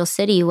with Angel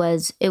City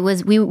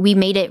we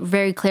made it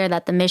very clear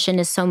that the mission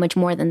is so much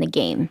more than the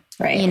game.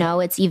 Right.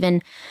 It's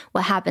even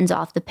what happens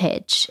off the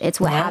pitch. It's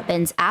what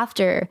happens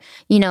after,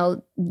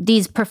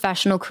 these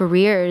professional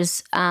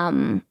careers,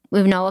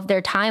 of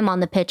their time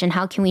on the pitch, and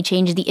how can we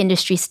change the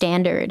industry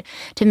standard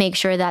to make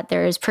sure that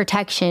there's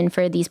protection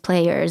for these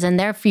players and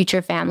their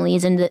future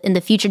families and in the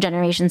future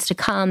generations to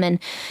come. And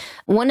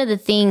one of the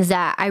things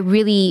that I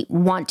really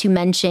want to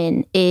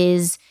mention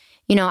is,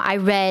 I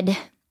read,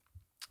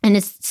 and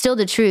it's still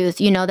the truth,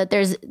 that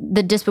there's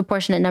the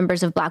disproportionate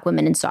numbers of Black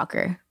women in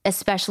soccer,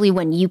 especially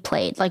when you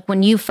played.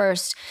 When you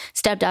first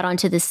stepped out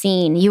onto the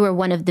scene, you were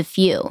one of the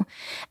few.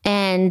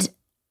 And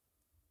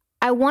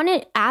I want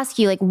to ask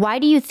you, why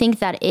do you think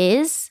that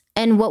is?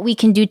 And what we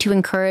can do to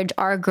encourage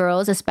our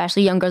girls,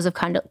 especially young girls of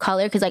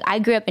color. Because I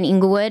grew up in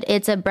Inglewood.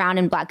 It's a brown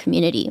and Black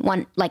community,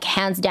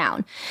 hands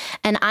down.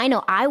 And I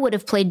know I would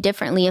have played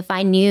differently if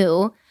I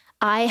knew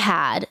I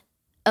had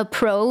a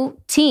pro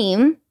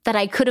team that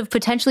I could have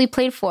potentially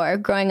played for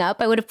growing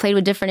up. I would have played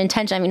with different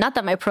intention. I mean, not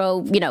that my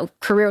pro,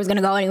 career was going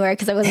to go anywhere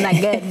because I wasn't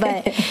that good,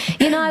 but,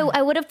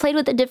 I would have played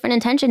with a different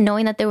intention,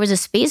 knowing that there was a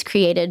space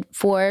created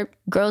for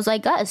girls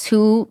like us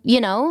who,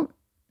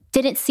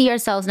 didn't see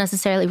ourselves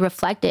necessarily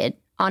reflected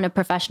on a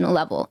professional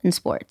level in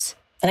sports.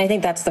 And I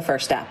think that's the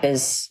first step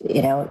is,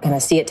 kind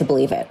of see it to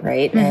believe it,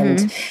 right? Mm-hmm.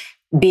 And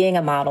being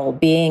a model,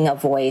 being a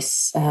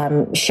voice,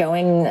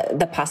 showing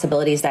the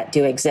possibilities that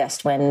do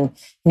exist when,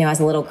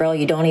 as a little girl,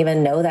 you don't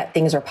even know that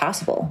things are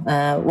possible.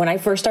 When I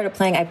first started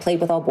playing, I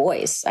played with all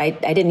boys. I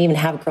didn't even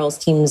have girls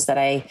teams that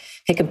I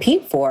could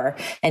compete for.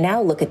 And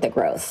now look at the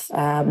growth.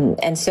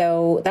 And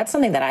so that's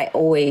something that I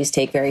always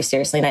take very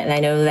seriously. And I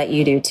know that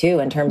you do too,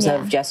 in terms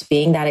of just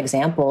being that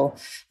example,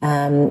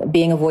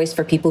 being a voice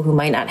for people who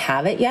might not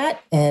have it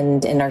yet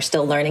and are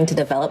still learning to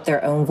develop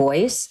their own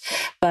voice.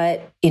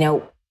 But,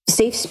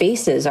 safe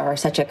spaces are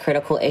such a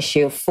critical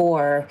issue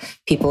for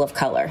people of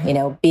color,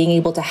 being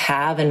able to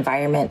have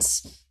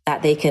environments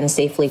that they can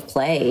safely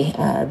play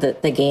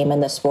the game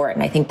and the sport.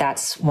 And I think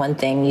that's one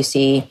thing you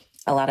see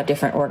a lot of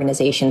different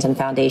organizations and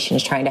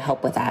foundations trying to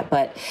help with that.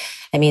 But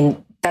I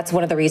mean, that's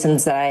one of the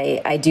reasons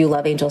that I do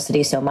love Angel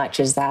City so much,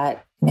 is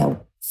that,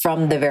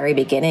 from the very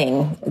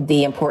beginning,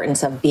 the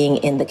importance of being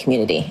in the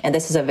community. And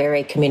this is a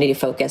very community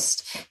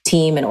focused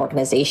team and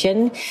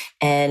organization.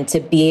 And to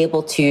be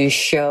able to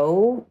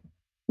show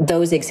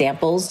those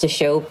examples, to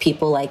show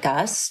people like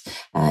us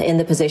in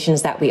the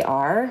positions that we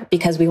are,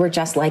 because we were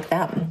just like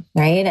them,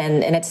 right?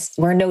 And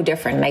we're no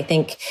different. And I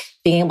think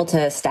being able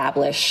to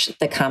establish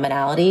the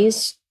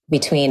commonalities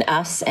between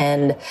us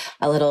and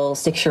a little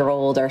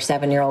 6-year-old or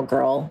 7-year-old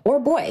girl or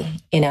boy,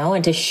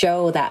 and to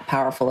show that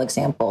powerful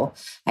example,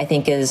 I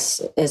think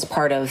is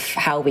part of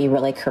how we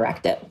really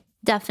correct it.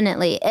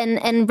 Definitely.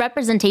 And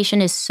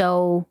representation is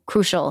so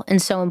crucial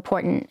and so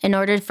important in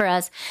order for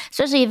us,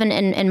 especially even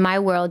in my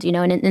world, in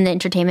the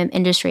entertainment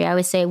industry. I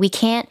always say we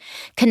can't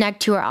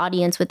connect to our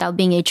audience without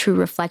being a true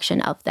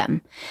reflection of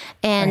them.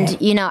 And,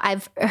 right.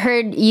 I've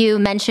heard you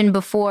mention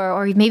before,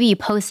 or maybe you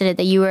posted it,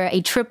 that you were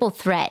a triple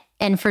threat.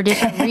 And for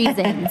different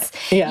reasons,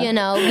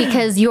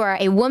 because you are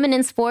a woman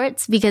in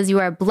sports, because you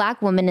are a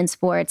Black woman in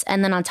sports.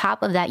 And then on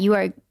top of that, you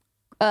are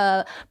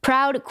a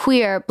proud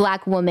queer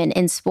Black woman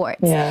in sports.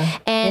 Yeah.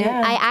 And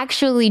I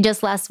actually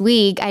just last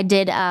week, I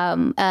did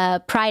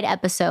a Pride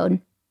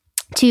episode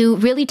to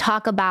really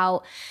talk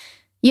about,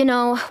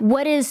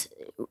 what is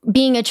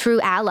being a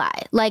true ally.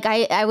 Like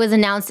I was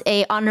announced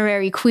a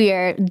honorary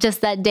queer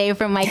just that day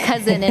from my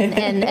cousin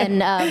and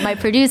my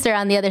producer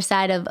on the other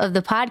side of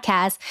the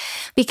podcast,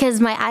 because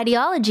my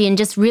ideology and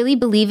just really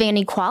believing in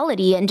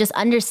equality and just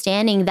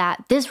understanding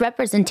that this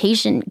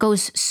representation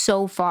goes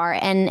so far,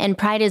 and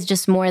Pride is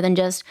just more than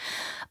just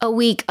a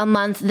week, a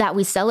month that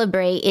we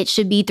celebrate. It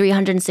should be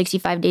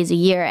 365 days a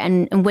year.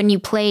 And when you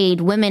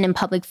played, women and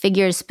public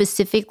figures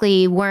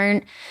specifically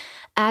weren't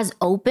as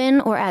open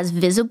or as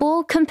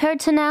visible compared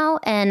to now.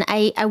 And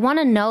I want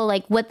to know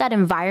what that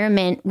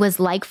environment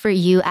was like for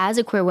you as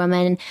a queer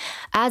woman,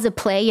 as a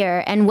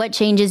player, and what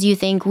changes you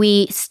think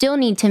we still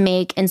need to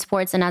make in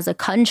sports and as a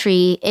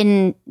country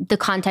in the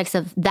context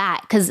of that.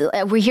 Because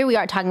we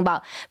are talking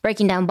about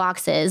breaking down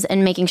boxes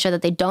and making sure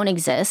that they don't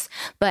exist.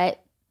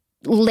 But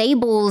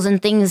labels and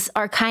things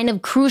are kind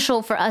of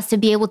crucial for us to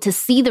be able to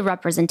see the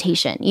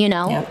representation,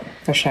 Yeah,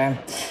 for sure.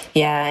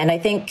 Yeah. And I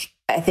think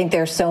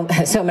there's so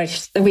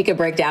much we could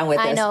break down with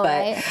this,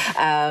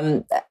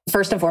 but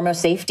first and foremost,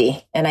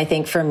 safety. And I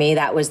think for me,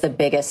 that was the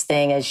biggest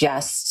thing, is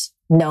just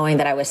knowing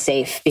that I was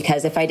safe.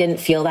 Because if I didn't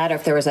feel that, or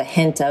if there was a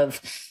hint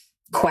of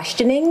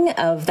questioning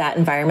of that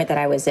environment that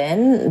I was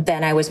in,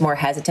 then I was more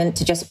hesitant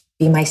to just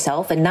be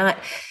myself and not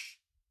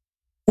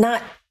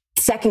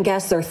second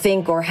guess or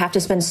think or have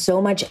to spend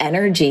so much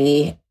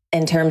energy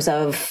in terms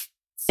of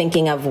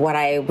thinking of what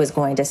I was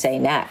going to say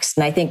next.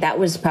 And I think that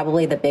was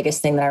probably the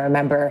biggest thing that I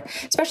remember,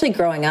 especially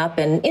growing up.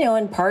 And,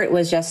 in part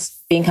was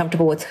just being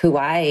comfortable with who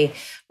I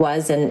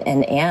was and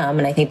am.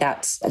 And I think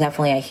that's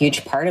definitely a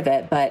huge part of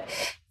it. But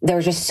there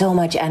was just so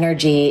much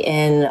energy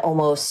in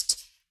almost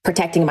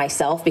protecting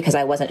myself, because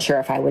I wasn't sure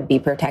if I would be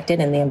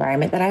protected in the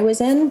environment that I was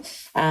in.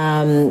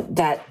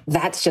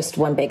 That's just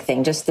one big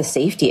thing, just the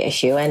safety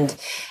issue. And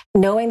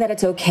knowing that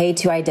it's okay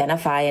to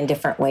identify in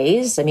different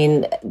ways. I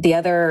mean, the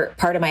other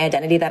part of my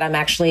identity that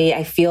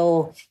I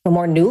feel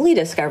more newly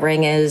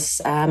discovering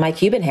is my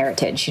Cuban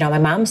heritage. My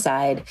mom's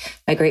side,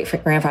 my great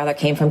grandfather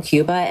came from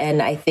Cuba.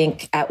 And I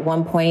think at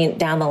one point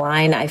down the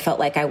line, I felt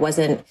like I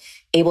wasn't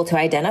able to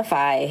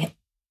identify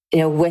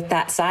with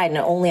that side, and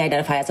only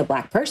identify as a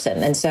Black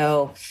person. And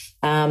so,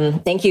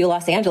 thank you,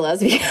 Los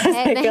Angeles, because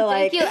I feel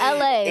like, thank you,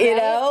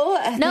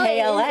 LA, no,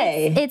 hey,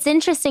 LA. It's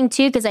interesting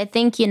too, because I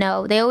think,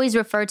 they always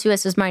refer to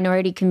us as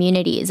minority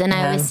communities. And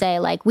I always say,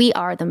 we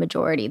are the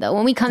majority, though.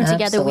 When we come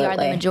together, we are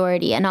the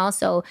majority. And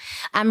also,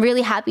 I'm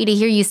really happy to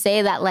hear you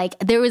say that,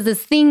 there was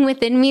this thing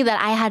within me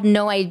that I had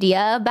no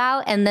idea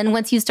about. And then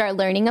once you start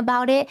learning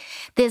about it,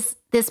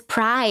 this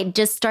pride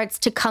just starts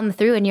to come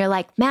through, and you're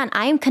like, man,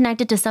 I am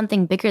connected to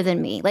something bigger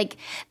than me.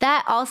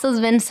 That also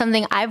has been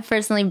something I've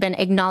personally been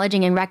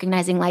acknowledging and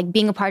recognizing,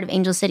 being a part of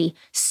Angel City,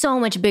 so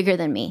much bigger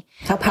than me.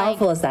 How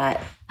powerful is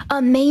that?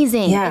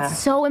 Amazing. Yeah. It's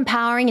so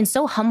empowering and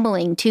so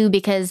humbling too,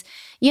 because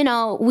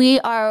we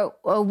are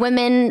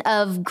women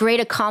of great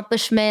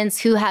accomplishments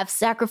who have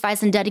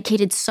sacrificed and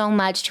dedicated so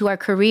much to our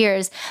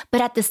careers,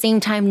 but at the same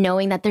time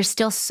knowing that there's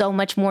still so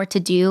much more to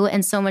do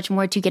and so much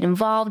more to get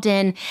involved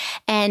in.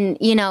 And,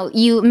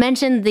 you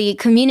mentioned the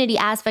community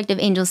aspect of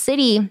Angel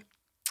City.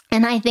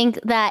 And I think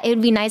that it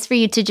would be nice for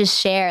you to just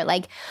share,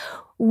 like,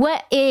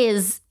 what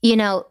is,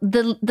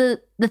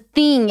 the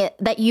thing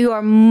that you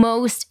are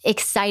most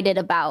excited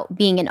about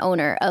being an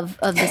owner of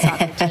the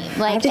soccer team?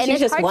 Like, and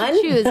it's hard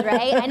to choose,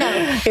 right? I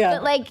know. Yeah.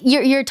 But like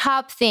your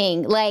top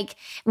thing, like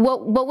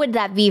what would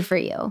that be for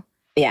you?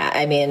 Yeah,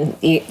 I mean,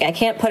 I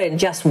can't put it in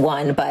just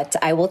one, but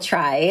I will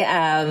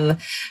try.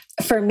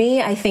 For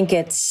me, I think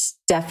it's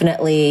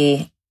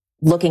definitely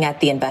looking at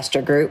the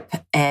investor group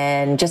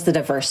and just the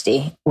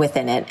diversity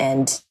within it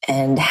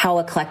and how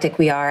eclectic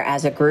we are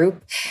as a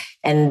group.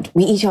 And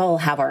we each all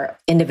have our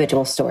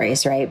individual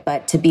stories, right?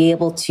 But to be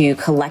able to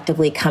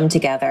collectively come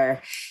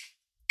together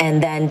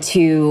and then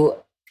to,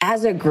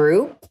 as a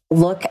group,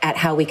 look at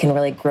how we can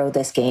really grow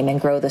this game and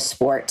grow the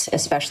sport,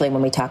 especially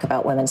when we talk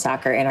about women's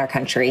soccer in our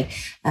country.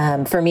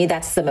 For me,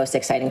 that's the most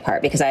exciting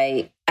part because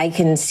I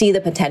can see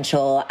the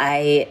potential.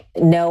 I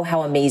know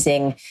how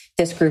amazing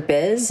this group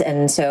is.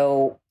 And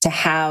so to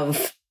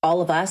have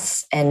all of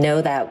us and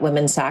know that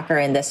women's soccer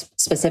in this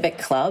specific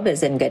club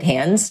is in good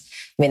hands,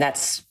 I mean,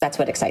 that's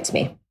what excites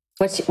me.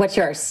 What's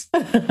yours?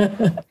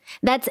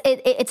 That's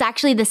it. It's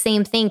actually the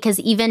same thing because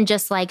even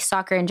just like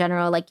soccer in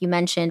general, like you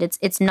mentioned,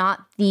 it's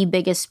not the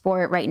biggest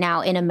sport right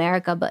now in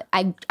America. But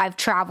I've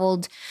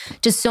traveled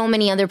to so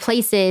many other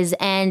places,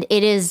 and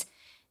it is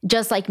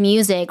just like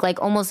music,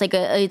 like almost like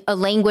a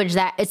language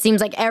that it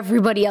seems like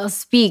everybody else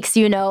speaks,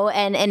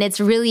 and it's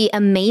really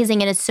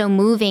amazing and it's so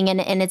moving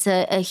and it's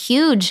a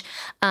huge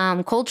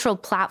cultural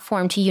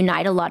platform to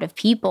unite a lot of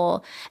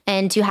people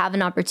and to have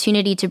an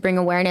opportunity to bring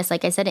awareness,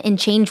 like I said, and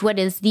change what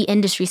is the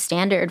industry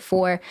standard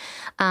for,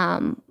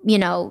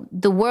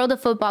 the world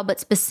of football, but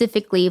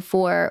specifically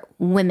for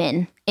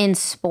women in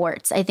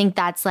sports. I think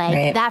that's like,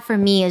 right. That for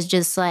me is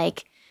just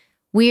like,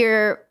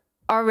 we're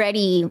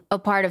already a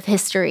part of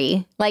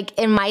history. Like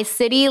in my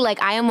city, like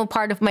I am a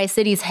part of my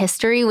city's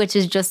history, which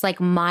is just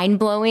like mind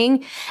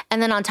blowing. And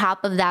then on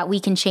top of that, we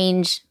can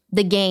change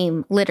the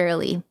game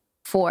literally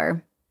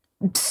for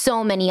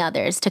so many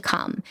others to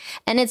come.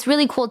 And it's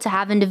really cool to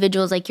have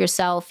individuals like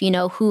yourself,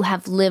 who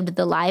have lived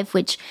the life,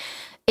 which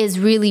is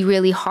really,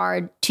 really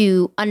hard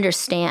to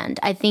understand.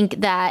 I think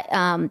that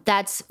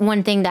that's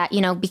one thing that,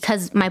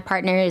 because my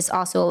partner is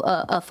also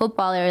a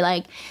footballer,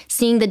 like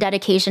seeing the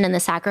dedication and the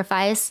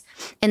sacrifice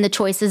and the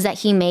choices that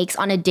he makes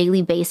on a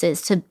daily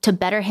basis to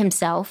better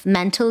himself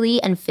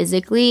mentally and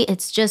physically,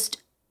 it's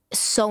just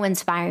so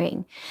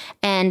inspiring.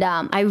 And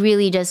I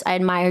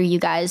admire you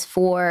guys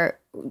for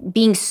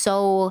being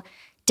so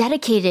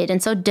dedicated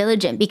and so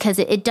diligent because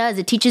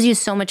it teaches you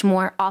so much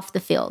more off the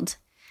field.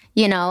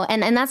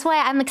 And that's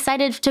why I'm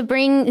excited to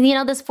bring,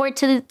 the sport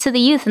to the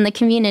youth and the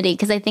community,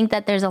 because I think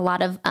that there's a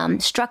lot of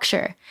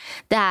structure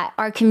that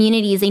our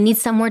communities, they need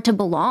somewhere to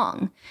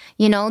belong.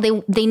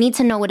 They need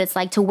to know what it's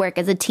like to work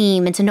as a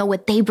team and to know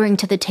what they bring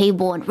to the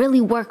table and really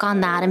work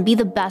on that and be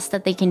the best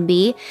that they can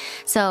be.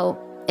 So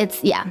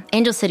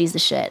Angel City's the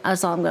shit.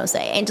 That's all I'm going to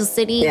say. Angel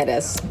City. Yeah, it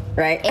is,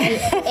 right?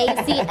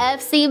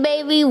 ACFC,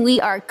 baby, we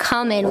are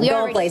coming. We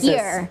are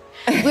here.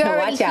 We're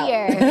already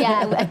here.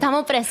 Yeah,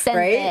 estamos presente,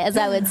 right? As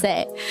I would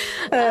say.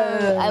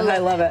 I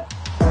love it.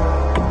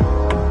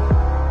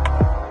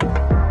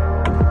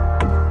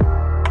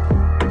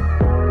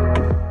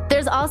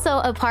 There's also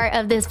a part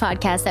of this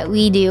podcast that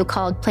we do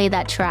called Play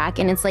That Track,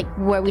 and it's like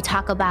where we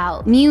talk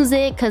about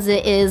music because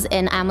it is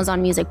an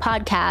Amazon Music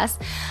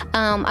podcast.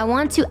 I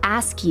want to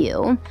ask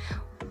you,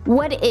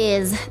 what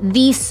is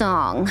the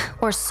song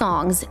or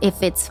songs,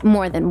 if it's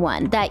more than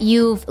one, that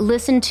you've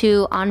listened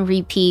to on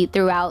repeat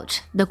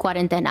throughout the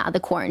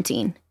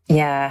quarantine?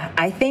 Yeah,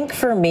 I think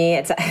for me,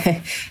 it's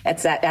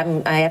that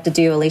I have to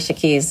do Alicia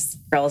Keys'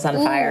 "Girls on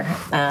Fire."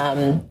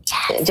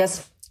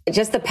 Yes.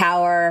 Just the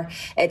power.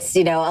 It's,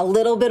 a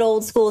little bit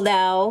old school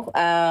now.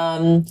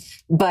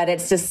 But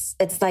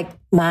it's like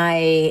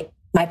my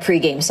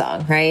pregame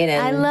song, right?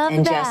 And I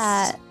love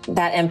that. Just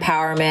that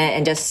empowerment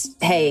and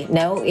just, hey,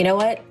 no, you know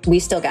what? We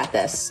still got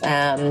this.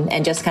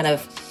 And just kind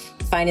of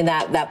finding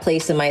that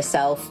place in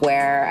myself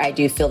where I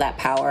do feel that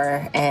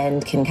power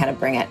and can kind of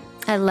bring it.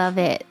 I love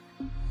it.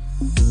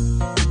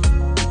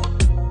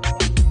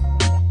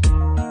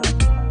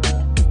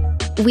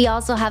 We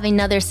also have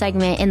another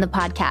segment in the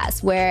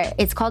podcast where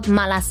it's called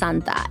Mala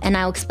Santa, and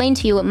I'll explain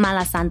to you what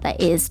Mala Santa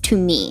is to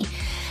me.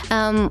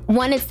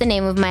 One, it's the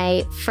name of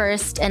my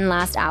first and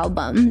last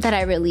album that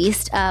I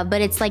released, but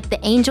it's like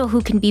the angel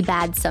who can be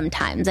bad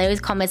sometimes. I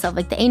always call myself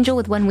like the angel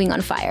with one wing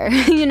on fire.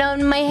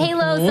 My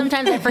halo,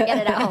 sometimes I forget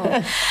it at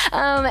home.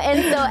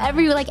 And so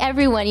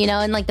everyone,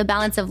 in like the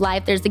balance of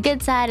life, there's the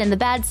good side and the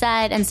bad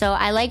side. And so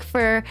I like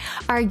for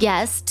our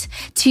guest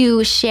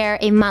to share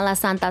a Mala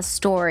Santa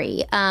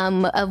story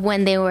of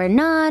when they were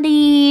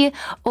naughty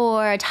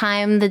or a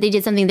time that they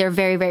did something they're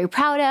very, very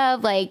proud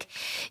of. Like,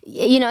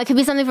 it could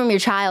be something from your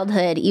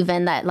childhood,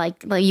 even that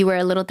like you were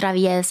a little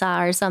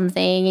traviesa or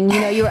something,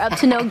 and you were up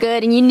to no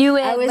good and you knew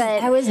it.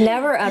 I was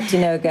never up to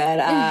no good.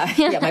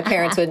 My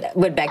parents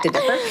would beg to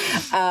differ.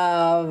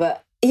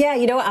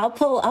 I'll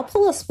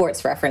pull a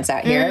sports reference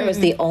out here. It was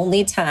the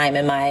only time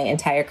in my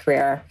entire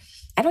career.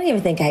 I don't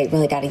even think I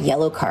really got a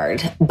yellow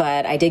card,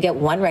 but I did get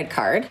one red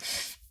card.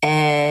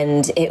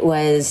 And it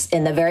was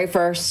in the very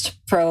first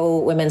pro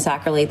women's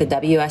soccer league, the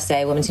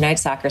WUSA, Women's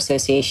United Soccer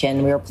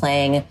Association. We were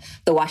playing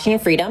the Washington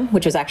Freedom,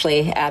 which was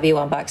actually Abby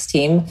Wambach's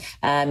team,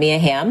 Mia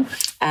Hamm.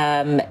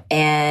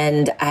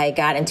 And I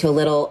got into a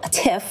little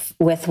tiff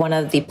with one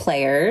of the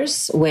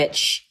players,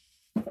 which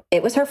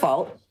it was her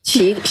fault.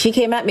 She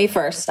came at me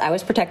first. I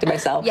was protecting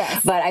myself.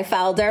 Yes. But I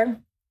fouled her,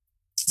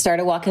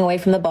 started walking away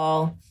from the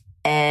ball,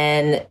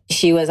 and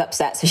she was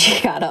upset. So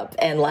she got up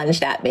and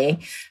lunged at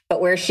me.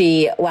 But where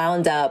she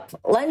wound up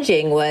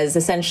lunging was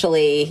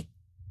essentially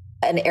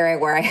an area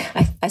where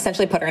I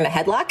essentially put her in a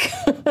headlock,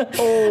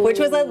 which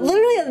was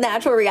literally a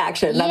natural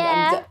reaction.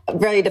 Yeah. I'm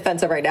really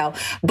defensive right now,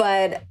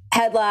 but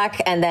headlock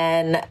and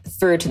then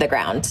threw to the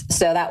ground.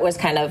 So that was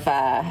kind of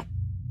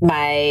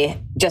my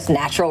just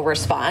natural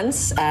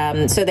response.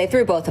 So they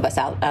threw both of us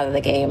out of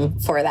the game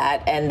for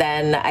that. And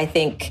then I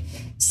think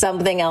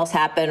something else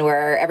happened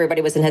where everybody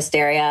was in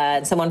hysteria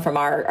and someone from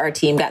our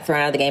team got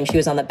thrown out of the game. She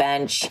was on the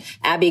bench.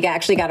 Abby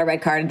actually got a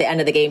red card at the end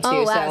of the game too.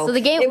 Oh, wow. So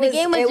the game was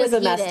just a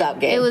messed up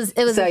game. It was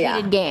so, a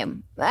heated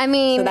game. I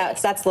mean, so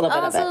that's a little bit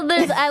of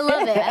it. I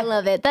love it. I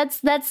love it.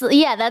 That's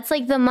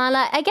like the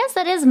mala. I guess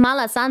that is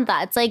mala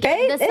santa. It's like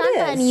right? the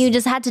santa, and you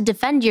just had to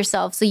defend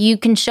yourself so you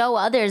can show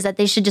others that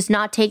they should just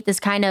not take this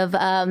kind of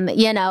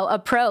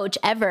approach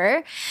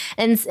ever,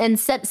 and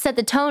set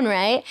the tone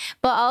right.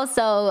 But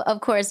also, of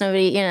course,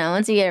 nobody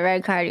once you get a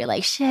red card, you're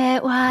like,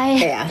 shit, why?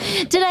 Yeah,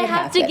 did I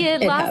have to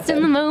get lost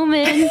in the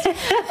moment?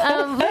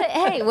 But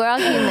hey, we're all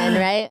human,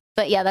 right?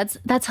 But yeah,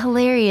 that's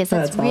hilarious.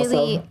 That's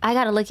really awesome. I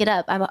gotta look it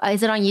up.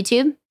 Is it on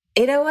YouTube?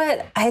 You know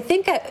what? I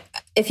think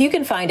if you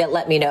can find it,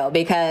 let me know,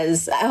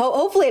 because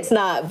hopefully it's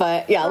not.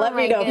 But yeah, let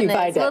me know if you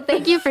find it. Well,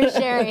 thank you for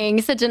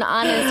sharing such an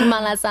honest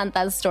Mala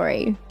Santa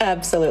story.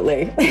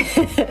 Absolutely.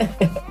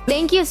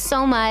 Thank you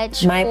so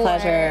much. My for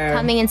pleasure.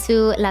 Coming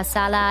into La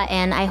Sala,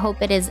 and I hope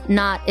it's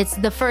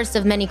the first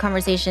of many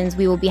conversations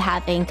we will be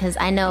having, because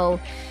I know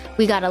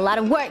we got a lot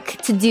of work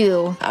to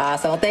do.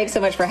 Awesome. Well, thanks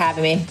so much for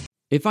having me.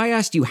 If I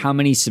asked you how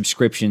many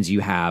subscriptions you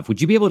have,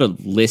 would you be able to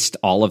list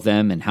all of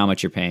them and how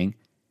much you're paying?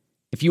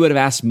 If you would have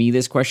asked me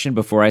this question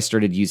before I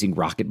started using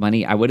Rocket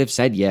Money, I would have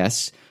said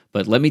yes.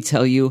 But let me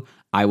tell you,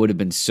 I would have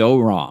been so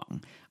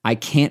wrong. I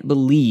can't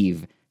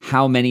believe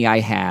how many I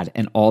had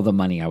and all the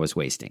money I was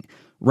wasting.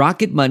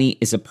 Rocket Money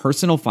is a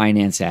personal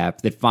finance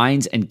app that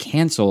finds and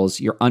cancels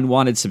your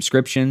unwanted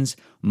subscriptions,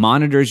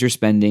 monitors your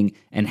spending,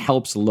 and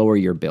helps lower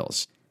your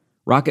bills.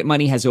 Rocket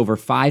Money has over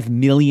 5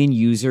 million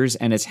users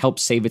and has helped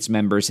save its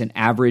members an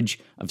average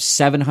of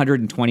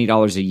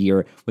 $720 a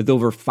year with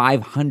over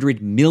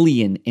 500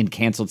 million in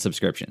canceled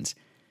subscriptions.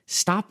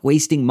 Stop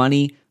wasting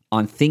money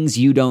on things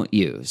you don't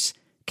use.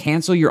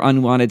 Cancel your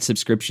unwanted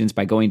subscriptions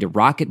by going to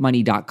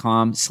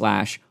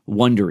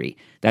rocketmoney.com/Wondery.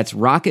 That's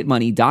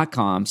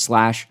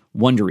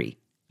rocketmoney.com/Wondery.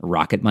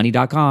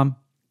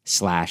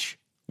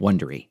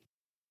 rocketmoney.com/Wondery.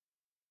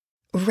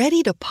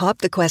 Ready to pop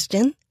the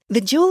question? The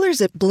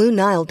jewelers at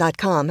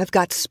BlueNile.com have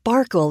got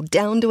sparkle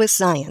down to a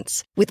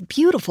science with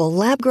beautiful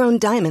lab-grown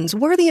diamonds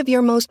worthy of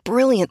your most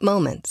brilliant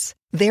moments.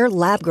 Their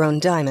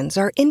lab-grown diamonds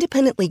are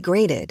independently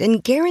graded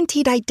and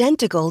guaranteed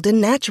identical to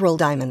natural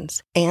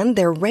diamonds, and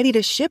they're ready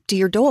to ship to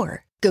your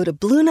door. Go to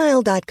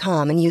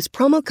BlueNile.com and use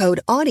promo code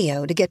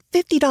AUDIO to get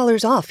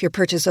 $50 off your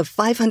purchase of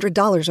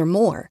 $500 or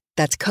more.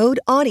 That's code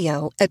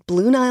AUDIO at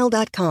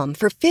BlueNile.com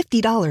for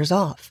 $50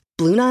 off.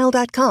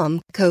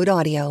 BlueNile.com, code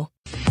AUDIO.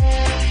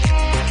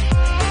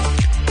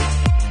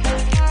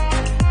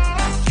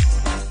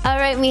 All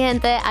right, mi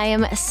gente, I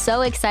am so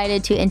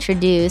excited to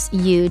introduce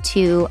you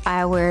to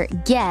our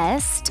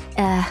guest.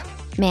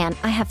 Man,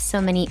 I have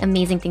so many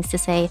amazing things to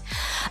say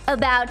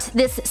about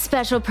this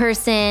special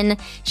person.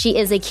 She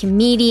is a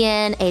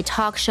comedian, a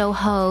talk show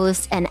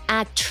host, an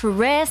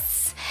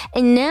actress,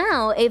 and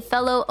now a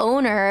fellow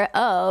owner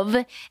of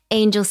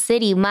Angel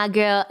City. My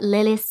girl,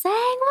 Lily Sang.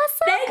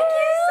 What's up? Thank you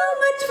so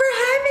much for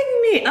having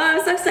me. Oh,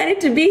 I'm so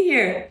excited to be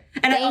here.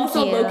 And I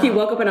also low-key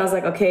woke up and I was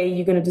like, okay,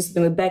 you're going to do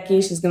something with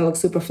Becky. She's going to look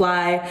super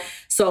fly.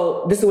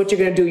 So this is what you're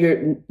going to do.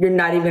 You're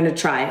not even going to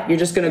try. You're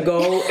just going to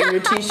go in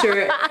your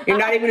t-shirt. You're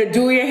not even going to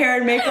do your hair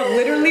and makeup.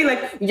 Literally,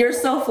 like, you're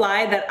so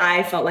fly that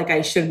I felt like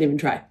I shouldn't even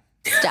try.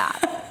 Stop.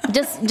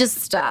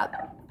 Just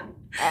stop.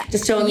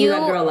 Just showing you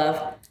that girl love.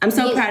 I'm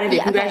so proud of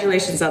you.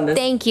 Congratulations on this.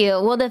 Thank you.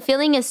 Well, the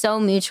feeling is so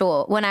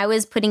mutual. When I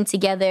was putting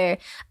together,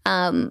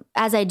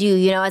 as I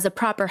do, as a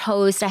proper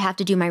host, I have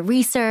to do my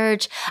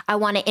research. I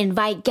want to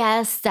invite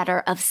guests that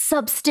are of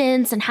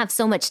substance and have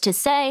so much to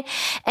say.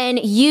 And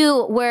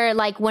you were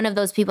like one of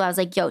those people. I was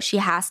like, yo, she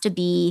has to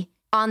be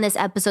on this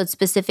episode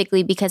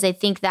specifically because I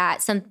think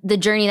that the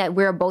journey that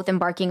we're both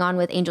embarking on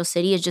with Angel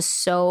City is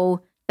just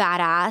so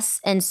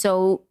badass and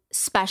so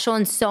special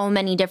in so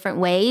many different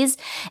ways.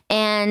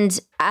 And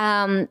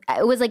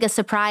it was like a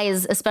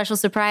special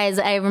surprise.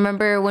 I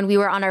remember when we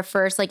were on our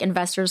first like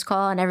investors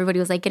call and everybody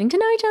was like getting to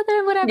know each other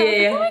and whatever.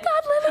 Yeah. I was like, oh my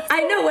God, Lily.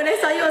 I know. When I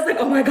saw you, I was like,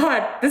 oh my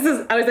God,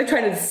 I was like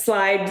trying to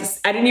slide.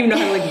 I didn't even know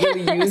how to like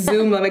really use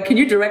Zoom. I'm like, can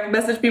you direct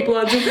message people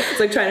on Zoom? I was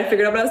like trying to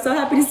figure it out, but I was so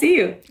happy to see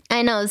you.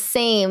 I know,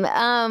 same.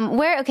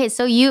 Okay,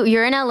 so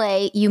you're in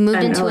LA. You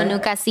moved into a new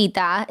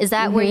casita. Is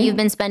that where you've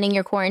been spending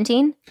your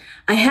quarantine?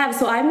 I have.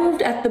 So I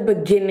moved at the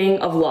beginning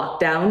of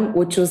lockdown,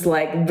 which was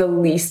like the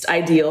least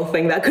ideal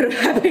thing that could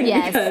have happened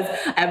because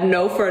I have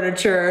no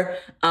furniture.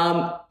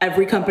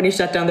 Every company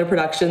shut down their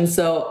production.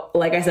 So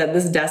like I said,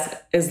 this desk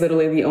is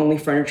literally the only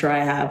furniture I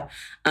have.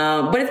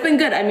 But it's been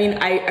good. I mean,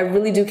 I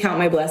really do count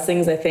my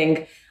blessings. I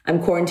think I'm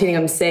quarantining.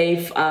 I'm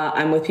safe.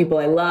 I'm with people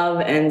I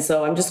love. And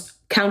so I'm just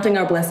counting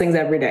our blessings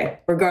every day,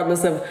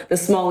 regardless of the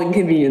small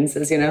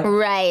inconveniences, you know?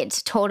 Right.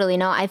 Totally.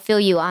 No, I feel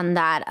you on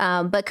that.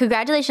 But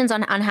congratulations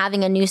on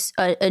having a new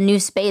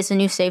space, a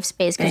new safe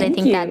space. Because I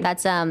think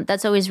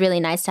that's always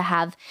really nice to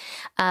have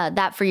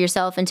that for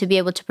yourself and to be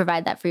able to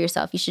provide that for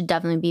yourself. You should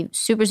definitely be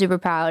super, super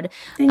proud.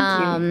 Thank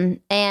you.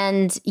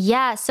 And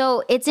yeah,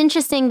 so it's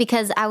interesting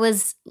because I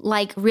was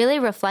like really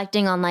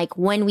reflecting on like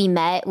when we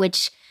met,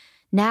 which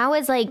now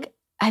is like,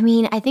 I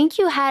mean, I think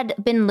you had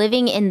been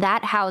living in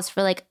that house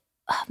for like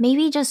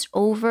maybe just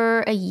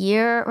over a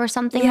year or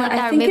something like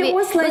that. I think it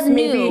was like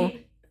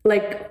maybe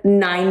like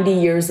 90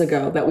 years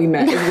ago that we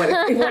met is what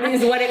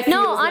it feels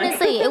No,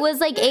 honestly, it was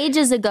like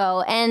ages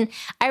ago. And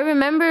I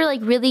remember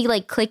like really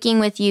like clicking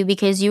with you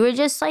because you were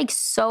just like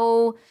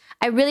so...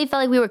 I really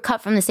felt like we were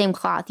cut from the same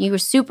cloth. You were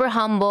super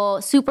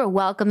humble, super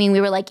welcoming.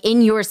 We were like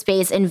in your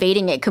space,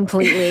 invading it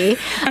completely.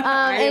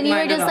 And you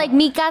were just like,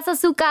 mi casa,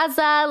 su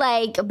casa.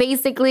 Like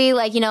basically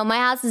like, you know, my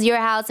house is your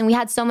house. And we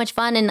had so much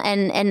fun.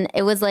 And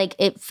it was like,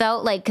 it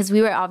felt like, because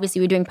we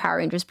were doing Power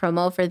Rangers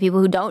promo for the people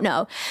who don't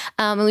know.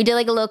 And we did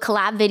like a little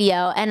collab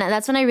video. And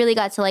that's when I really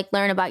got to like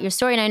learn about your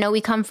story. And I know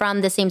we come from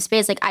the same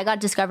space. Like I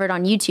got discovered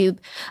on YouTube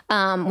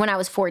when I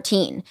was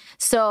 14.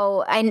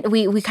 So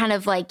we kind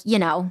of like, you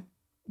know,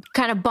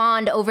 kind of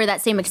bond over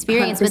that same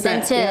experience, but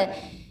then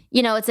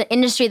you know, it's an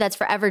industry that's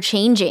forever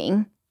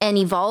changing and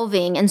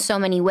evolving in so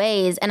many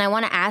ways. And I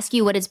want to ask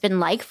you what it's been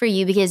like for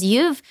you because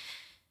you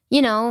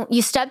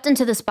stepped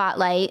into the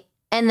spotlight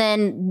and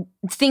then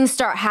things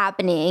start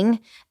happening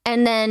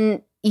and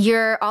then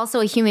you're also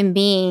a human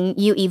being,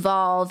 you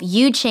evolve,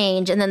 you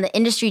change, and then the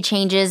industry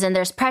changes and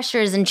there's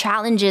pressures and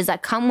challenges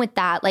that come with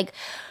that. Like,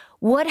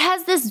 what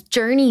has this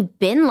journey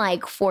been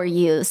like for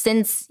you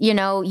since, you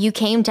know, you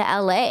came to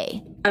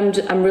LA?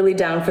 I'm really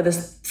down for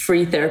this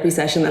free therapy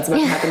session that's about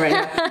to happen right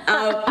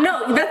now.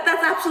 No,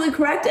 that's absolutely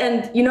correct.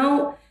 And, you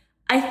know,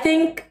 I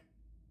think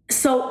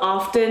so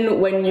often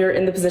when you're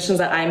in the positions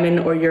that I'm in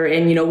or you're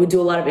in, you know, we do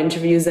a lot of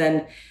interviews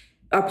and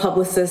our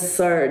publicists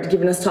are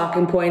giving us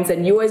talking points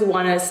and you always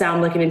want to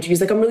sound like an interview.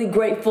 It's like, I'm really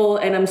grateful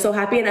and I'm so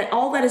happy. And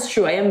all that is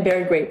true. I am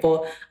very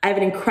grateful. I have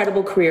an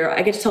incredible career.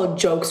 I get to tell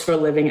jokes for a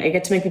living. I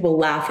get to make people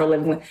laugh for a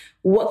living.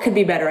 What could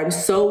be better? I'm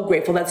so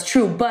grateful. That's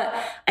true. But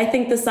I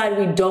think the side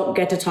we don't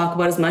get to talk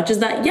about as much is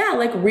that, yeah,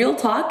 like real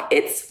talk,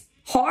 it's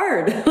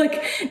hard.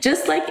 Like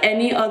just like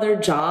any other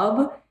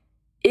job,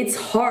 it's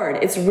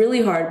hard. It's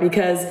really hard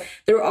because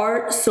there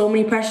are so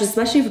many pressures,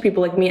 especially for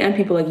people like me and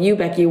people like you,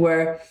 Becky,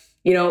 where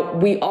you know,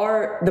 we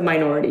are the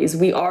minorities.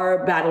 We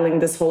are battling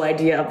this whole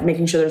idea of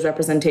making sure there's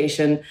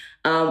representation.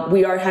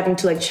 We are having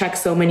to like check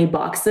so many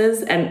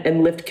boxes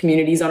and lift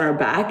communities on our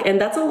back.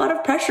 And that's a lot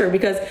of pressure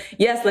because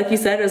yes, like you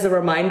said, as a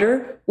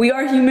reminder, we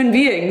are human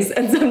beings.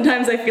 And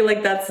sometimes I feel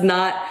like that's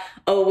not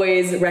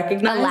always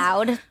recognized.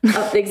 Allowed.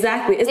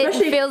 Exactly.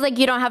 Especially it feels like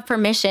you don't have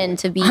permission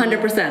to be.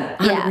 100%. 100%.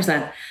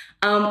 Yeah.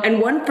 And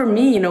one for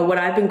me, you know, what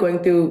I've been going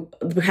through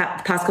the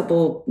past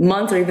couple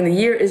months or even the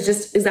year is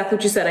just exactly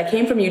what you said. I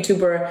came from YouTube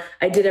where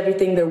I did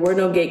everything. There were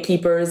no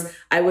gatekeepers.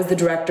 I was the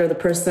director, the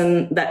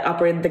person that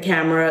operated the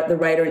camera, the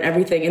writer and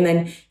everything. And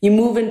then you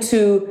move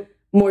into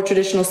more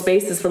traditional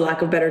spaces, for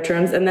lack of better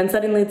terms. And then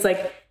suddenly it's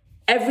like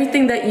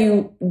everything that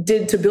you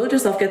did to build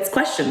yourself gets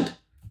questioned.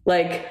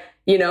 Like,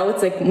 you know,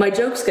 it's like my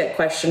jokes get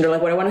questioned or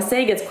like what I want to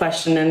say gets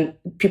questioned and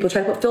people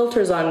try to put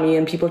filters on me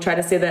and people try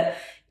to say that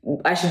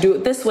I should do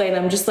it this way. And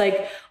I'm just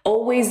like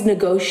always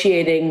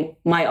negotiating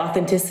my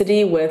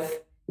authenticity with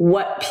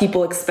what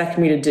people expect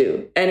me to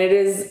do. And it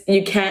is,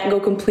 you can't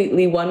go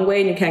completely one way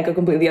and you can't go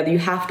completely the other. You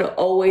have to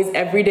always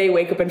every day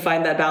wake up and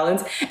find that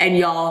balance. And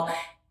y'all,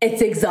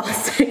 it's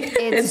exhausting.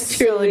 It's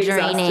so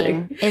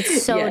draining. Exhausting.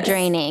 It's so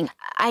draining.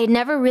 I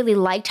never really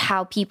liked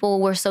how people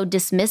were so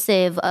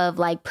dismissive of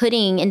like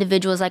putting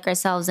individuals like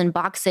ourselves in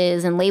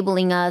boxes and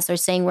labeling us or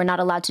saying we're not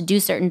allowed to do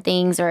certain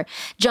things or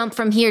jump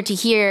from here to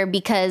here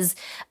because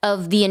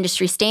of the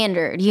industry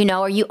standard, you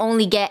know, or you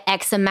only get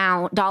X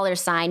amount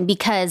 $sign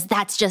because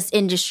that's just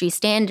industry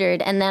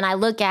standard. And then I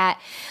look at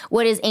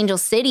what is Angel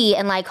City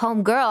and like,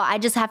 homegirl, I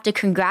just have to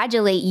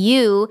congratulate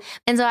you.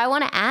 And so I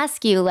want to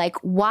ask you, like,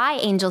 why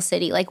Angel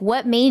City? Like,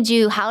 what made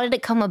you, how did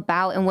it come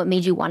about and what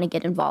made you want to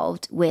get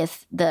involved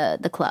with the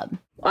club?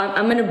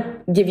 I'm going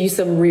to give you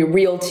some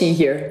real tea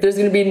here. There's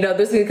going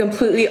to be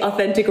completely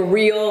authentic,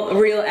 real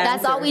answer.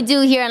 That's all we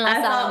do here in La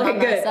Sala.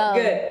 Okay,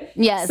 good.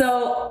 Yes.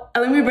 So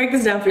let me break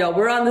this down for y'all.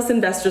 We're on this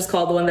investors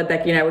call, the one that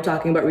Becky and I were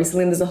talking about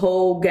recently, and there's a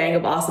whole gang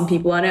of awesome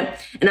people on it.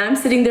 And I'm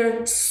sitting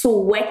there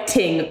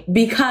sweating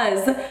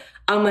because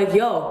I'm like,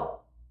 yo,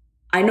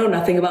 I know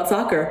nothing about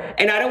soccer.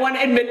 And I don't want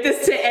to admit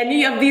this to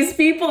any of these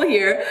people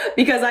here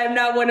because I'm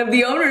not one of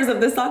the owners of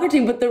the soccer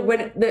team. But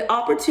when the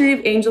opportunity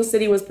of Angel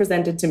City was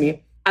presented to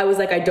me, I was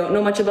like, I don't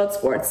know much about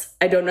sports.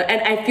 I don't know.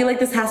 And I feel like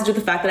this has to do with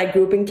the fact that I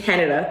grew up in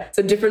Canada.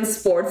 So different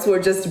sports were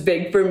just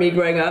big for me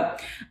growing up.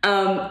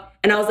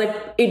 And I was like,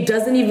 it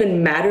doesn't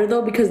even matter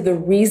though, because the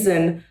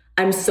reason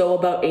I'm so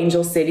about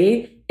Angel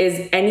City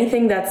is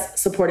anything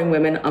that's supporting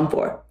women, I'm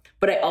for.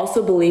 But I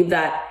also believe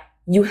that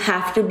you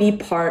have to be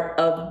part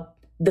of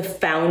the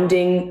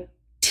founding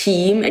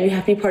team and you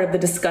have to be part of the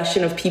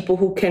discussion of people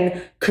who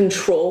can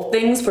control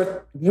things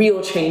for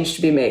real change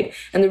to be made.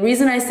 And the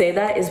reason I say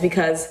that is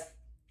because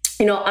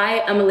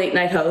I am a late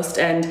night host.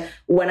 And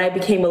when I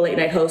became a late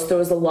night host, there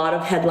was a lot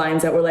of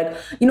headlines that were like,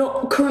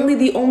 currently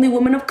the only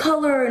woman of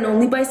color and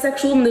only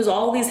bisexual woman. There's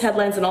all these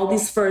headlines and all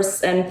these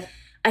firsts. And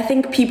I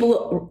think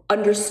people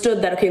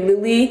understood that, okay,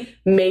 Lily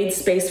made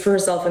space for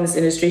herself in this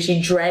industry.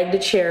 She dragged a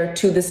chair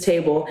to this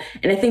table.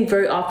 And I think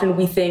very often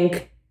we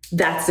think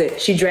that's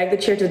it. She dragged the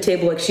chair to the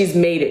table like she's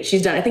made it.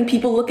 She's done. I think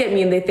people look at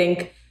me and they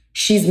think,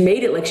 she's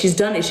made it, like she's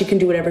done it. She can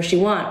do whatever she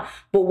wants.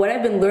 But what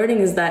I've been learning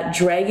is that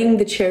dragging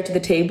the chair to the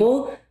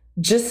table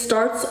just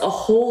starts a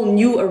whole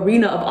new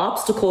arena of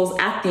obstacles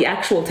at the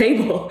actual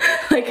table.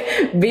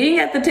 Like being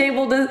at the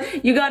table,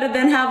 you got to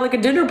then have like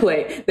a dinner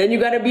plate. Then you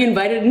got to be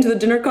invited into the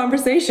dinner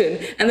conversation.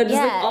 And then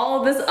just like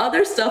all this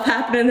other stuff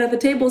happening at the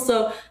table.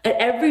 So at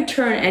every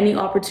turn, any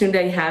opportunity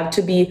I have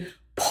to be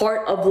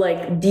part of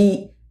like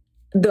the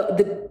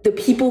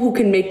people who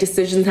can make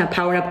decisions, have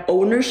power and have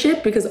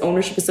ownership, because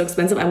ownership is so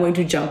expensive, I'm going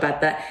to jump at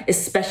that,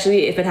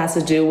 especially if it has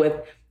to do with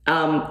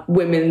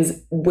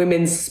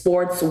women's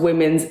sports,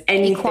 women's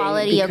anything.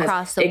 Equality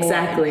across the board.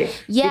 Exactly.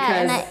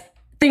 Yeah. Because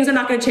things are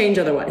not going to change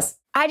otherwise.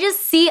 I just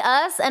see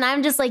us and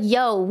I'm just like,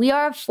 yo, we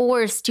are a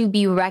force to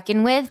be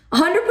reckoned with.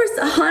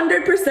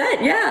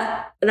 100%.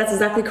 Yeah. That's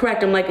exactly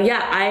correct. I'm like,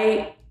 yeah,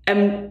 I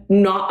am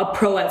not a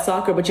pro at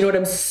soccer, but you know what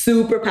I'm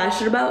super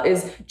passionate about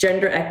is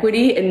gender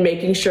equity and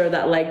making sure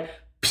that like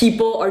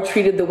people are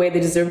treated the way they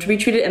deserve to be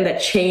treated and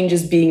that change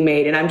is being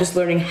made. And I'm just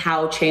learning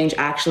how change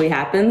actually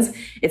happens.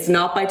 It's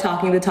not by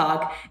talking the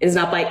talk. It is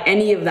not by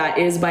any of that.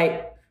 It is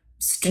by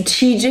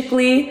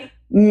strategically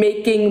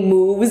making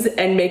moves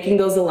and making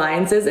those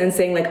alliances and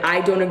saying like,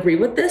 I don't agree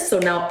with this. So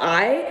now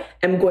I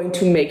am going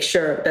to make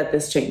sure that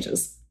this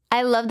changes.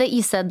 I love that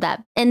you said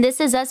that. And this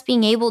is us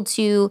being able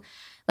to,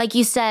 like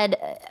you said,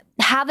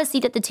 have a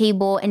seat at the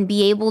table and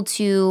be able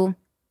to,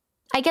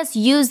 I guess,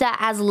 use that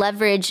as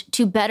leverage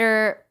to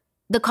better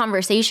the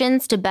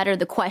conversations, to better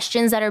the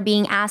questions that are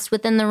being asked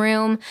within the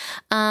room,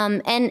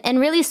 and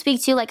really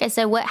speak to, like I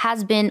said, what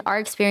has been our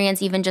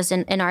experience even just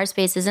in our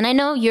spaces. And I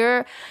know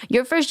you're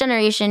first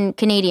generation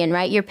Canadian,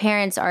 right? Your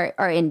parents are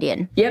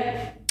Indian.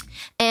 Yep.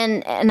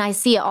 And I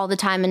see it all the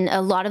time, and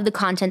a lot of the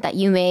content that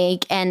you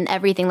make and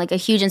everything, like a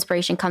huge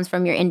inspiration comes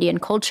from your Indian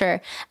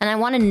culture. And I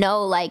want to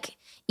know, like,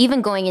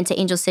 even going into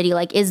Angel City,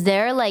 like, is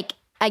there like,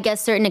 I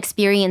guess, certain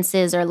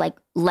experiences or like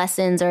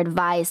lessons or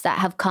advice that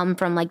have come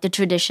from like the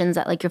traditions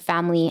that like your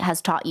family has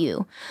taught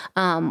you,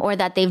 or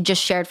that they've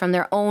just shared from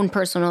their own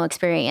personal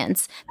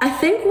experience? I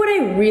think what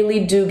I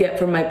really do get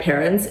from my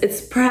parents,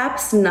 it's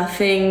perhaps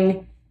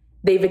nothing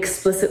they've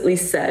explicitly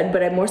said,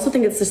 but I more so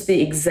think it's just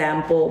the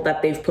example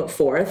that they've put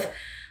forth.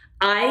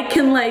 I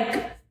can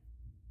like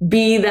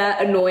be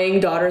that annoying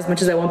daughter as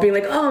much as I want, being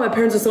like, oh, my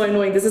parents are so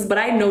annoying, but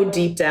I know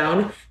deep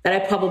down that I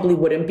probably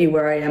wouldn't be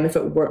where I am if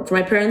it weren't for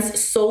my parents,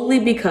 solely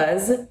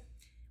because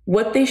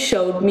what they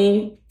showed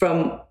me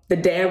from the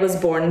day I was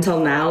born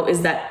until now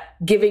is that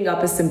giving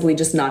up is simply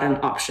just not an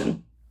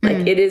option.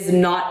 Like it is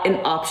not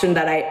an option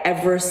that I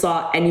ever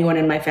saw anyone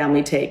in my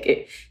family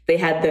take. They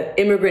had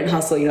the immigrant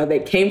hustle, they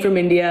came from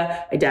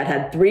India. My dad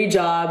had 3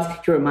 jobs.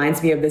 He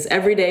reminds me of this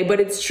every day, but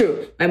it's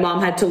true. My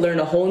mom had to learn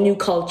a whole new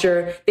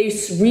culture. They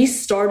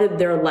restarted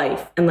their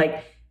life and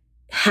like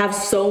have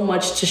so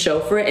much to show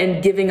for it.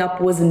 And giving up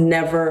was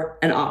never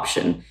an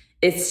option.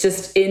 It's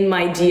just in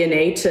my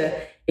DNA to,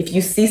 if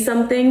you see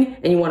something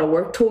and you want to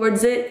work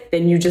towards it,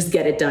 then you just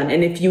get it done.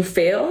 And if you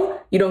fail,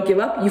 you don't give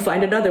up, you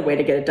find another way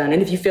to get it done.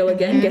 And if you fail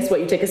again, guess what?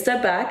 You take a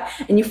step back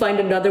and you find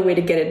another way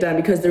to get it done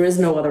because there is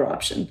no other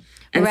option.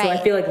 And so I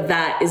feel like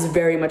that is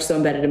very much so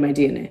embedded in my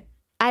DNA.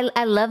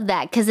 I love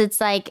that, because it's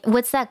like,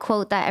 what's that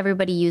quote that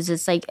everybody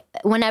uses? Like,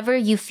 whenever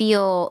you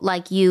feel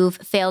like you've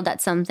failed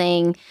at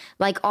something,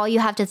 like all you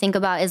have to think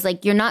about is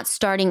like, you're not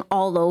starting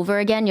all over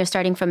again. You're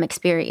starting from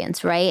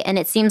experience, right? And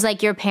it seems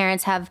like your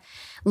parents have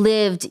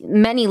lived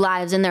many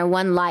lives in their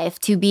one life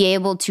to be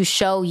able to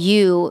show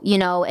you, you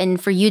know,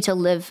 and for you to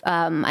live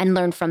and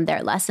learn from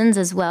their lessons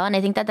as well. And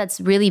I think that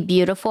that's really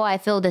beautiful. I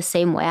feel the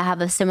same way. I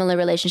have a similar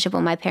relationship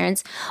with my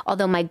parents,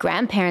 although my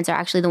grandparents are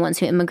actually the ones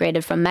who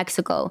immigrated from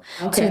Mexico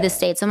to the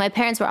States. So my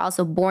parents were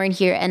also born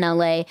here in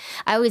LA.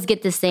 I always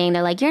get this saying,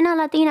 they're like, you're not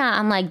Latina.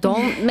 I'm like,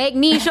 don't make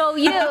me show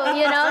you, you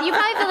know? You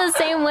probably feel the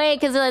same way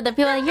because the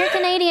people are like, you're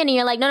Canadian. And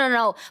you're like,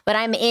 no, but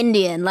I'm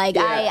Indian. Like,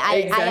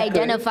 I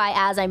identify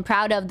as, I'm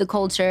proud of the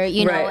culture,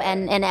 you know,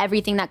 and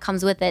everything that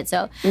comes with it.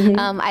 So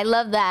I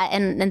love that.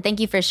 And thank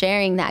you for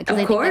sharing that, because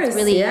I think that's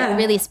really,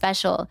 really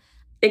special.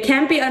 It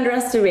can't be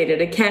underestimated.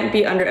 It can't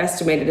be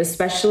underestimated,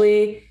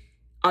 especially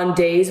on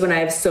days when I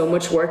have so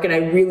much work and I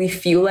really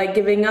feel like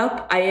giving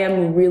up. I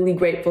am really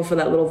grateful for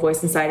that little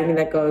voice inside of me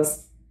that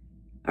goes,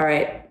 all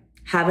right,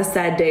 have a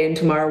sad day and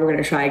tomorrow we're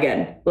going to try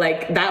again.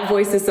 Like, that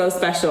voice is so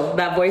special.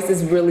 That voice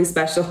is really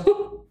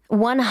special.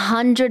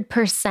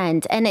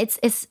 100%. And it's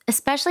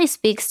especially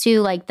speaks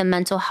to like the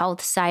mental health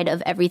side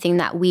of everything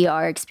that we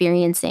are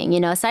experiencing, you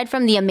know, aside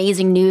from the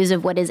amazing news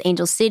of what is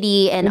Angel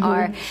City and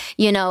our,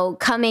 you know,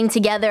 coming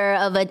together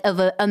of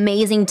an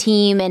amazing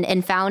team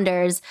and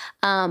founders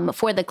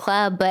for the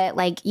club. But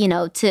like, you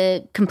know,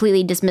 to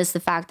completely dismiss the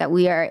fact that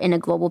we are in a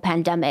global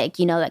pandemic,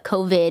 you know, that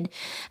COVID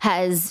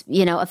has,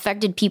 you know,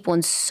 affected people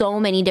in so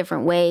many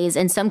different ways,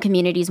 and some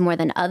communities more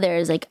than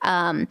others. Like,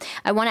 I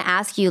want to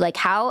ask you, like,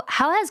 how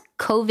has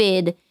COVID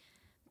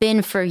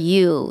been for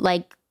you?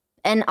 Like,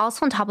 and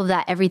also on top of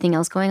that, everything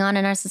else going on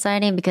in our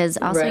society, because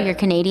also you're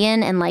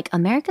Canadian and like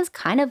America's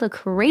kind of a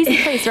crazy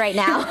place right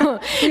now.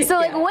 So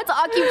like, what's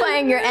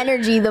occupying your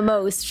energy the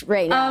most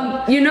right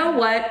now? You know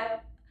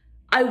what?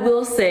 I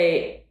will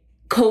say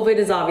COVID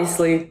is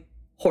obviously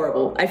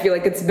horrible. I feel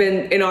like it's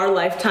been, in our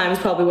lifetimes,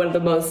 probably one of the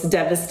most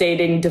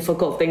devastating,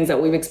 difficult things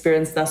that we've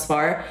experienced thus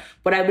far.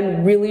 But I've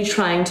been really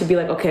trying to be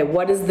like, okay,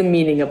 what is the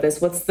meaning of this?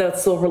 What's the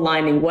silver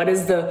lining? What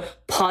is the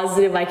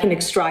positive I can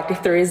extract,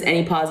 if there is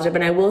any positive?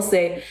 And I will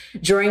say,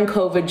 during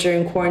COVID,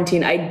 during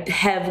quarantine, I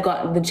have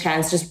gotten the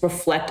chance to just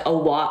reflect a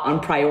lot on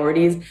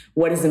priorities,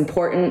 what is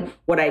important,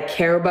 what I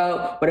care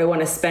about, what I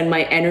want to spend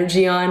my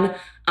energy on.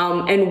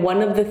 And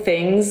one of the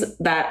things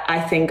that I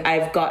think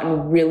I've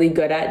gotten really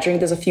good at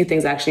there's a few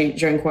things actually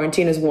during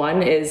quarantine, is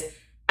one is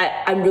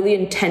I'm really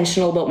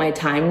intentional about my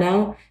time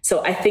now.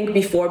 So I think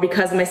before,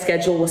 because my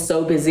schedule was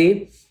so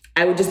busy,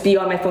 I would just be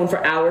on my phone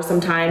for hours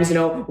sometimes, you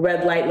know,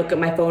 red light, look at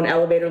my phone,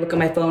 elevator, look at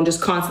my phone,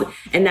 just constantly.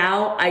 And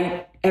now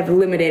I have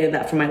eliminated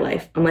that from my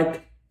life. I'm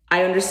like,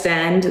 I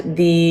understand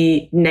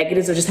the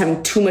negatives of just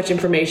having too much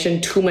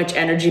information, too much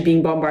energy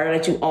being bombarded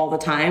at you all the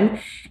time.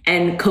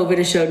 And COVID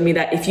has showed me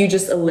that if you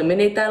just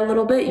eliminate that a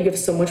little bit, you have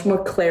so much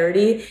more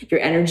clarity.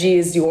 Your energy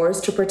is yours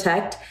to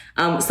protect.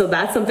 So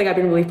that's something I've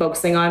been really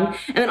focusing on.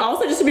 And then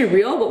also, just to be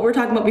real, what we were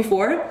talking about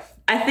before,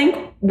 I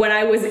think when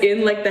I was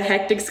in like the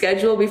hectic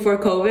schedule before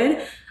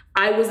COVID,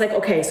 I was like,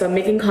 okay, so I'm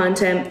making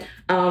content.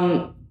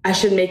 I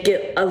should make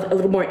it a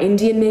little more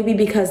Indian maybe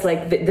because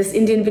like this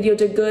Indian video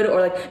did good, or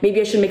like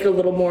maybe I should make it a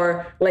little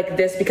more like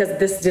this because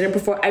this didn't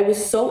perform. I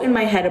was so in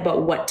my head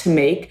about what to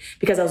make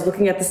because I was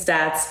looking at the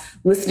stats,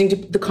 listening to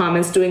the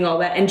comments, doing all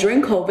that. And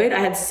during COVID, I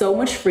had so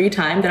much free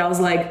time that I was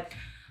like,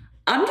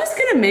 I'm just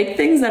going to make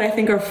things that I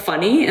think are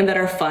funny and that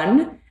are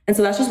fun. And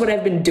so that's just what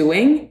I've been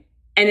doing.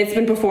 And it's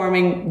been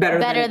performing better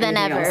than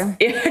ever.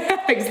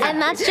 Yeah, exactly.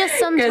 And that's just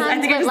sometimes I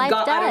think what life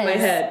does. Out of my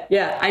head.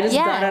 Yeah, I just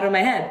got out of my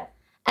head.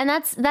 And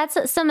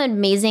that's some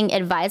amazing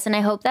advice. And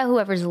I hope that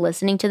whoever's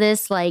listening to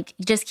this, like,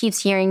 just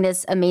keeps hearing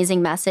this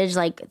amazing message.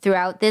 Like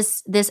throughout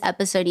this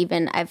episode,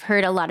 even I've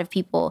heard a lot of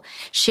people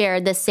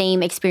share the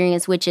same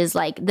experience, which is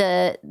like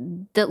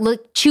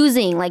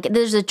choosing, like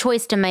there's a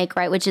choice to make,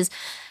 right? Which is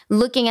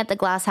looking at the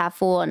glass half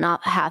full and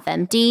not half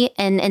empty,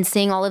 and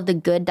seeing all of the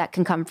good that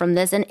can come from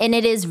this. And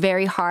it is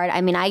very hard. I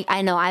mean,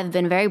 I know I've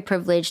been very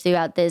privileged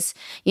throughout this,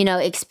 you know,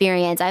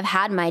 experience. I've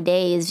had my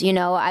days, you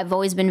know, I've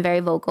always been very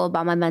vocal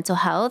about my mental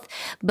health,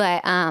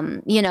 but,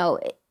 you know,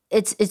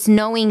 it's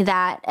knowing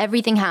that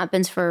everything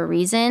happens for a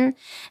reason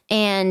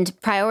and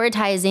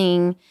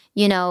prioritizing,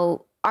 you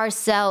know,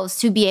 ourselves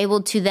to be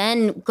able to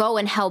then go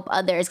and help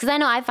others. Because I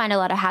know I find a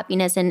lot of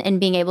happiness in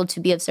being able to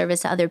be of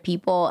service to other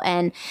people.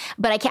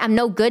 But I'm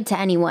no good to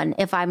anyone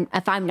if I'm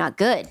not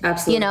good.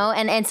 Absolutely. You know,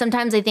 and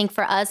sometimes I think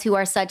for us who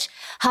are such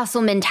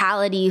hustle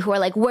mentality, who are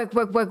like work,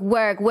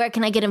 where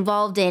can I get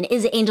involved in?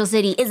 Is it Angel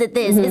City? Is it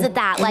this? Is it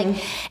that?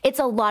 Like it's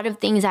a lot of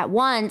things at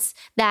once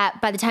that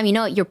by the time you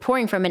know it, you're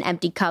pouring from an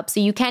empty cup. So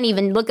you can't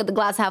even look at the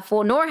glass half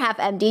full nor half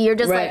empty. You're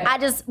just like,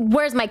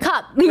 where's my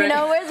cup? You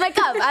know, where's my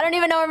cup? I don't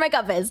even know where my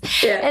cup is.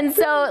 Yeah. And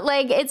so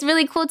like, it's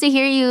really cool to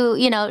hear you,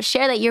 you know,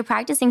 share that you're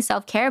practicing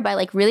self-care by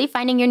like really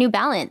finding your new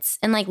balance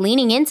and like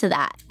leaning into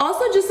that.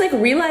 Also just like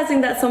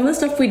realizing that some of the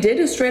stuff we did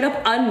is straight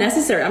up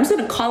unnecessary. I'm just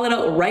going to call it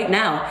out right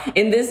now.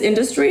 In this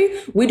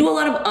industry, we do a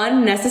lot of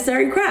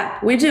unnecessary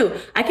crap. We do.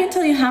 I can't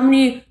tell you how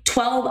many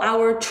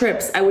 12-hour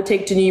trips I would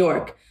take to New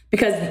York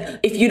because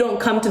if you don't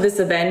come to this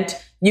event,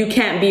 you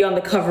can't be on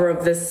the cover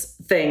of this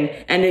thing.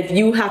 And if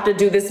you have to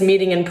do this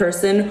meeting in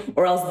person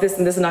or else this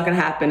and this is not going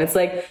to happen. It's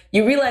like,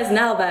 you realize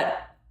now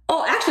that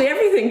oh, actually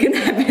everything can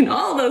happen.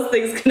 All those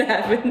things can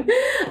happen.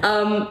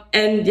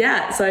 And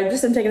yeah, so I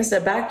just am taking a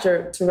step back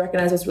to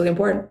recognize what's really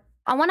important.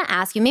 I want to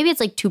ask you, maybe it's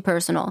like too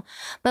personal,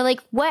 but like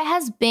what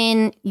has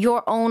been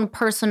your own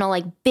personal,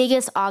 like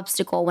biggest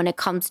obstacle when it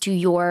comes to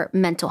your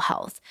mental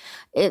health?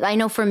 I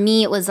know for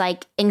me, it was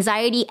like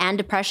anxiety and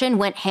depression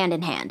went hand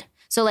in hand.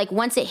 So like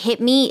once it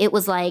hit me, it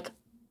was like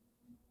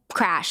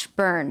crash,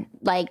 burn.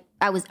 Like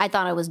I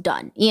thought I was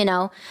done, you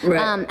know?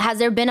 Right. Has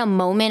there been a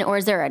moment or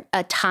is there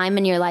a time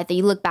in your life that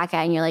you look back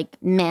at and you're like,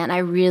 man, I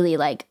really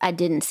I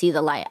didn't see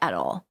the light at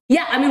all?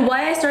 Yeah, I mean,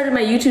 why I started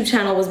my YouTube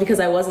channel was because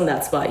I was in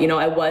that spot. You know,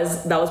 that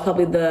was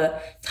probably the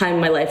time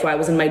in my life where I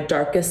was in my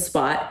darkest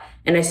spot.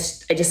 And I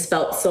just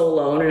felt so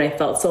alone and I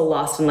felt so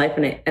lost in life.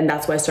 And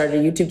that's why I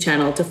started a YouTube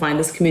channel, to find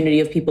this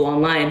community of people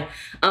online.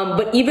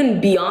 But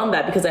even beyond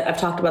that, because I've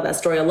talked about that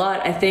story a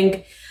lot, I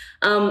think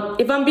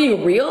if I'm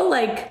being real,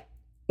 like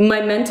my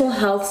mental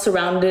health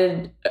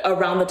surrounded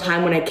around the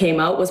time when I came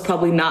out was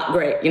probably not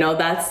great. You know,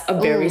 that's a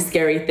very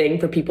scary thing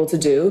for people to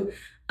do.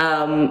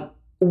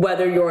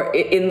 Whether you're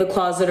in the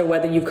closet or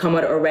whether you've come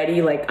out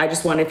already, like I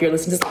just want, if you're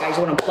listening to this, like, I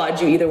just want to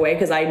applaud you either way,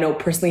 because I know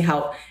personally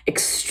how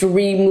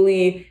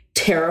extremely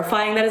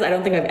terrifying that is. I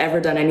don't think I've ever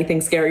done anything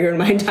scarier in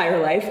my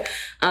entire life.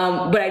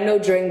 But I know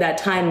during that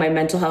time, my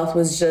mental health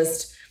was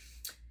just,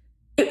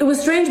 it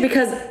was strange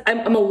because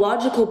I'm a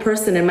logical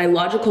person, and my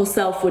logical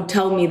self would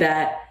tell me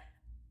that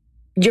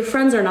your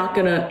friends are not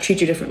going to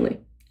treat you differently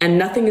and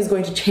nothing is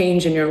going to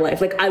change in your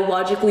life. Like I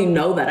logically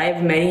know that. I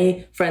have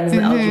many friends in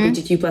the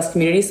LGBTQ plus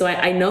community, so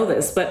I know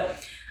this.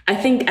 But I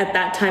think at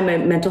that time, my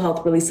mental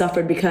health really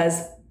suffered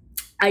because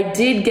I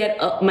did get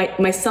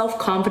my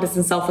self-confidence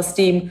and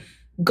self-esteem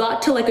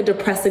got to like a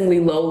depressingly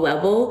low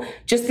level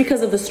just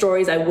because of the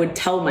stories I would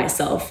tell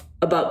myself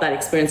about that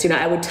experience. You know,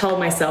 I would tell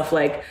myself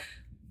like,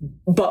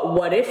 but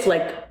what if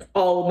like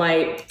all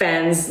my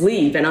fans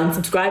leave and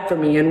unsubscribe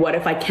from me? And what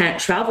if I can't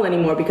travel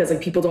anymore because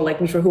like people don't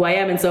like me for who I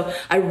am? And so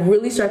I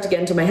really started to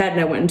get into my head,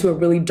 and I went into a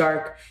really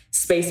dark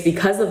space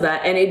because of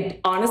that. And it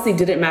honestly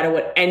didn't matter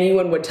what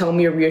anyone would tell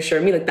me or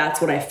reassure me. Like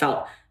that's what I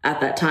felt at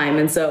that time.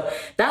 And so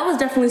that was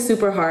definitely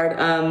super hard.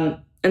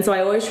 And so I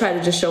always try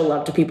to just show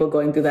love to people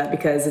going through that,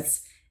 because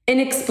it's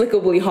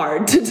inexplicably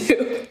hard to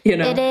do, you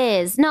know? It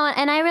is. No,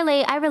 and I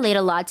relate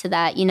a lot to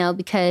that, you know,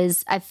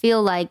 because I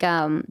feel like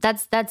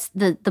that's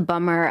the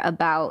bummer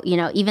about, you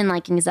know, even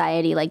like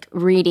anxiety, like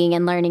reading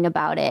and learning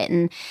about it.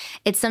 And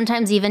it's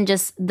sometimes even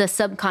just the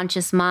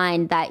subconscious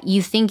mind that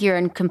you think you're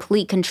in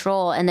complete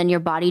control, and then your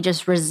body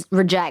just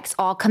rejects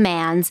all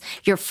commands.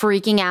 You're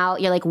freaking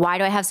out. You're like, why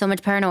do I have so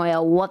much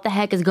paranoia? What the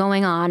heck is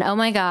going on? Oh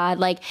my God.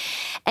 Like,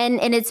 and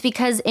it's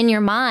because in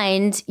your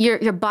mind,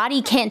 your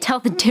body can't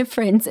tell the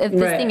difference if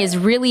this thing is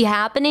really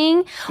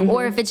happening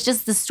or if it's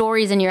just the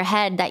stories in your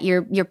head that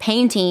you're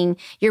painting.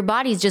 Your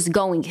body's just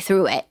going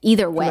through it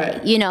either way,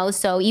 you know?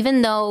 So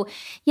even though,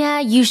 yeah,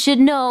 you should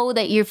know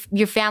that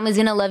your family's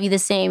going to love you the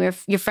same,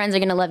 your friends are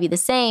going to love you the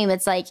same,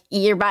 it's like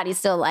your body's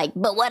still like,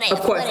 but what if, of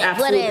course,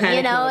 what if,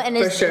 you know? And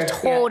it's sure.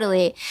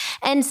 Totally.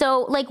 And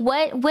so like,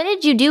 what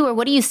did you do, or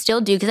what do you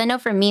still do? Because I know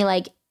for me,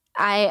 like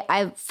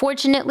I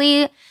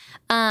fortunately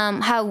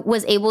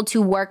was able to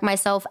work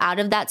myself out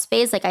of that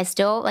space. Like I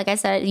still, like I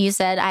said, you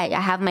said, I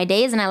have my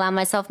days and I allow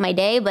myself my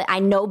day, but I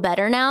know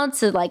better now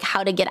to like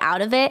how to get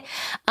out of it.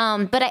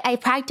 But I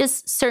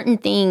practice certain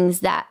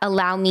things that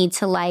allow me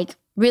to like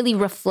really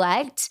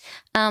reflect.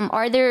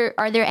 Are there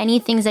any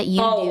things that you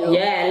do? Oh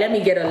yeah, let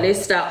me get a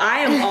list out. I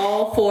am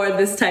all for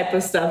this type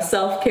of stuff.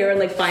 Self-care,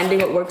 like finding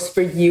what works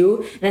for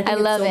you. And I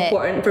think it's so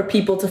important for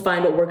people to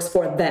find what works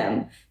for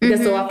them.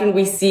 Because so often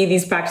we see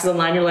these practices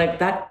online, you're like,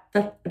 that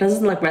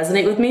doesn't like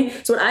resonate with me.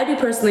 So what I do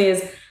personally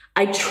is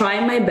I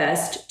try my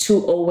best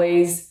to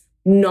always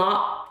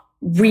not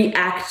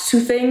react to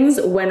things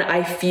when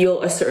I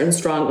feel a certain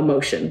strong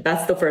emotion.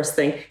 That's the first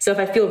thing. So if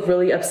I feel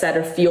really upset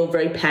or feel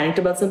very panicked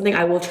about something,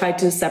 I will try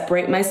to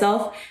separate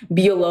myself,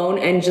 be alone,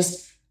 and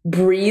just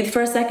breathe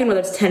for a second, whether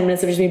it's 10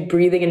 minutes of just me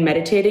breathing and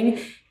meditating,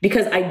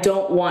 because I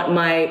don't want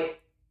my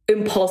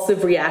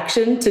impulsive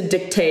reaction to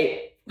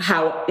dictate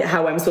how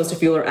I'm supposed to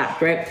feel or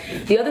act, right?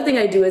 The other thing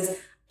I do is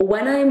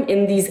when I'm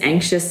in these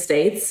anxious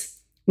states,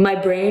 my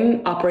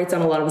brain operates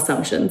on a lot of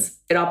assumptions.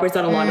 It operates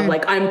on a lot of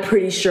like, I'm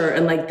pretty sure,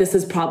 and like, this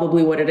is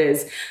probably what it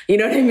is. You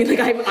know what I mean? Like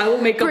I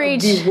will make up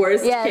the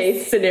worst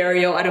case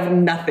scenario out of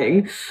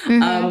nothing.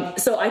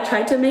 So I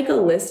try to make a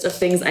list of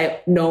things I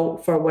know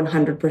for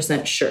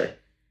 100% sure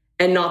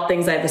and not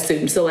things I've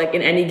assumed. So like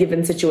in any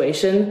given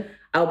situation,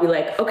 I'll be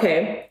like,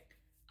 okay,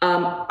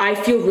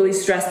 I feel really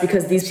stressed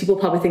because these people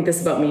probably think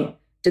this about me.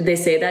 Did they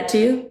say that to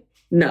you?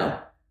 No.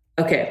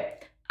 Okay.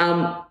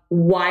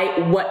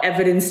 What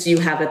evidence do you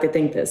have that they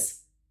think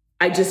this?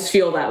 I just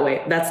feel that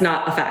way. That's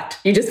not a fact.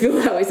 You just feel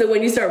that way. So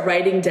when you start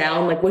writing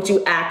down like what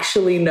you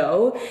actually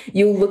know,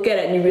 you look at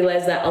it and you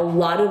realize that a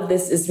lot of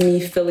this is me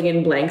filling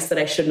in blanks that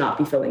I should not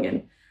be filling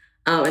in.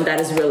 And that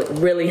has really,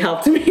 really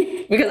helped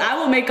me because I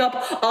will make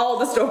up all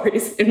the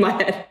stories in my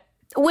head.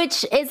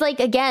 Which is like,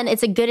 again,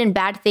 it's a good and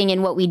bad thing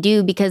in what we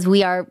do because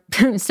we are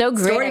so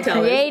great at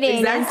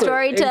creating and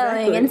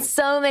storytelling in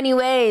so many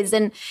ways.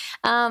 And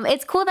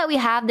it's cool that we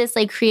have this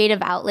like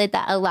creative outlet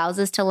that allows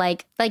us to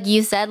like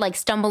you said, like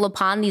stumble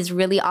upon these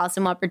really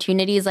awesome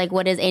opportunities. Like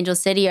what is Angel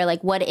City, or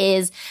like what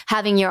is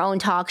having your own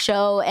talk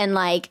show. And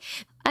like,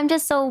 I'm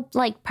just so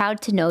like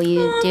proud to know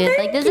you, dude.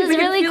 Like this is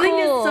really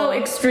cool. It's so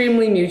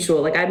extremely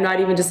mutual. Like I'm not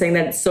even just saying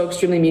that, it's so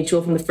extremely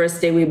mutual. From the first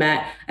day we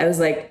met, I was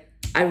like,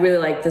 I really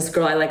like this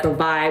girl. I like her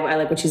vibe. I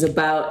like what she's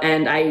about.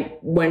 And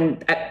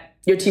when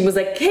your team was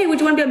like, hey, would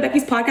you want to be on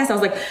Becky's podcast? I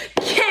was like,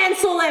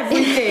 cancel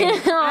everything.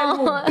 I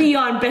will be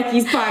on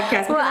Becky's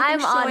podcast. Well, I'm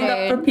showing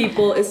honored. up for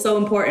people is so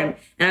important.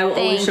 And I will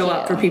always show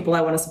up for people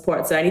I want to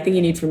support. So anything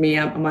you need from me,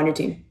 I'm on your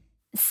team.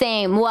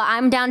 Same. Well,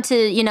 I'm down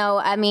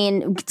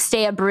to,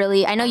 stay up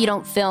really. I know you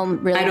don't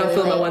film really. I don't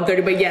film late. at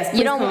 1:30, but yes,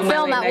 you don't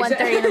film at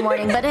 1:30 in the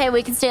morning. But hey,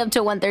 we can stay up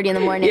till 1:30 in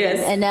the morning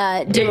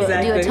and do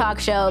a talk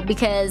show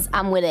because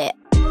I'm with it.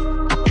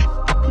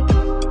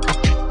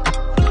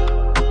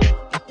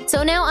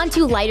 So now on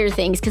to lighter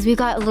things because we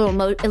got a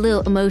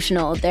little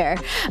emotional there,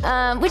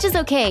 which is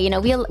okay. You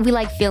know, we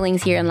like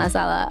feelings here in La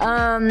Sala.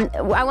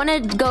 I want to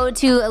go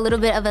to a little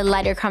bit of a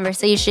lighter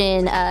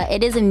conversation.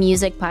 It is a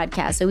music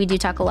podcast, so we do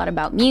talk a lot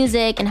about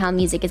music and how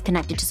music is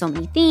connected to so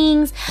many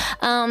things.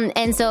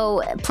 And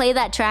so Play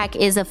That Track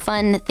is a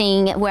fun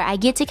thing where I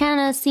get to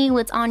kind of see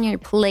what's on your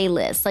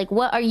playlist. Like,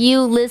 what are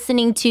you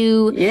listening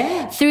to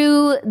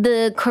through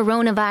the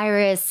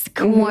coronavirus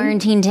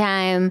quarantine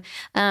time?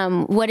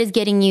 What is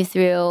getting you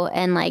through?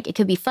 And like, it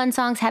could be fun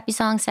songs, happy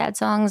songs, sad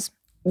songs.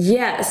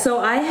 Yeah. So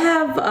I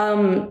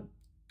have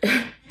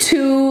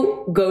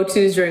two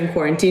go-tos during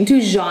quarantine, two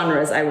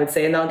genres, I would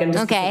say, and I'll get into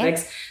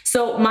specifics.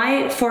 So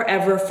my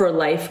forever for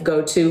life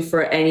go-to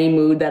for any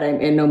mood that I'm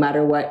in, no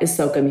matter what, is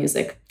soca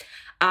music.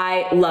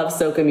 I love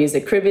soca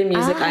music, Caribbean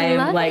music.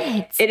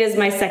 It is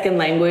my second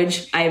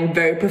language. I am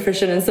very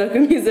proficient in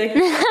soca music.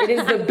 It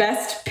is the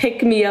best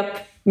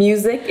pick-me-up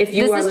music. If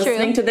you are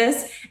listening to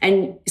this,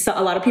 and so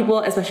a lot of people,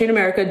 especially in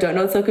America, don't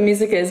know what soca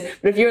music is,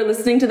 but if you're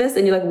listening to this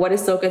and you're like, what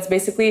is soca? It's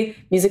basically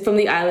music from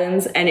the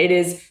islands, and it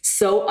is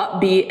so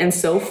upbeat and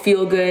so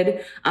feel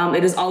good.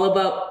 It is all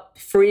about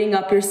freeing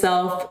up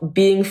yourself,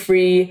 being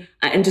free,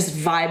 and just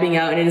vibing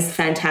out, and it is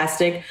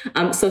fantastic.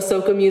 So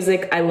soca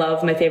music, I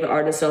love. My favorite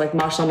artists are like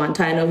Machel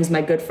Montano, who's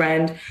my good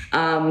friend.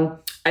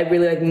 I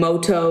really like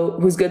Moto,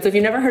 who's good. So if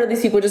you've never heard of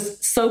these people,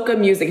 just soca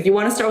music. If you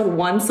want to start with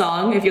one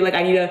song, if you're like,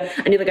 I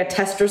need like a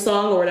tester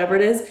song or whatever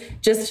it is,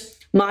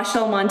 just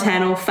Machel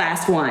Montano,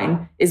 Fast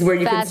Wine is where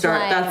you can start.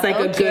 That's like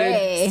a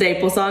good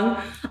staple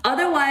song.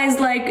 Otherwise,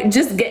 like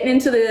just getting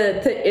into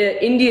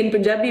the Indian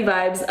Punjabi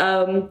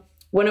vibes.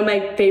 One of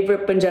my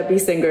favorite Punjabi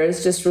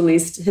singers just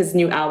released his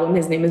new album.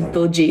 His name is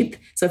Diljit.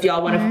 So if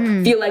y'all want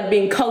to feel like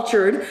being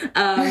cultured,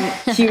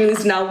 he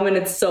released an album and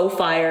it's so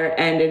fire,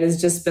 and it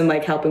has just been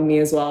like helping me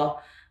as well.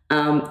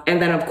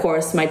 And then, of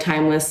course, my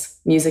timeless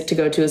music to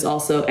go to is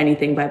also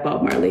anything by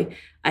Bob Marley.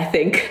 I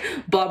think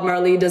Bob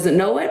Marley doesn't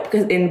know it,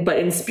 but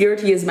in spirit,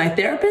 he is my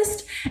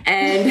therapist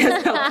and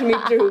has helped me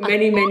through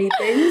many, many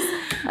things.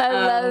 I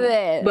love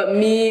it. But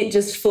me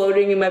just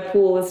floating in my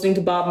pool listening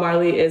to Bob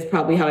Marley is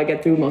probably how I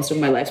get through most of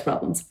my life's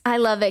problems. I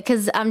love it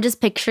because I'm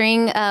just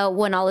picturing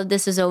when all of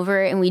this is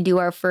over and we do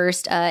our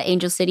first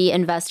Angel City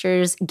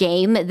Investors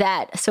game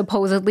that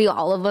supposedly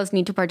all of us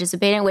need to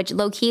participate in, which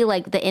low-key,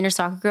 like the inner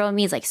soccer girl in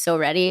me is like so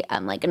ready.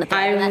 I'm like going to throw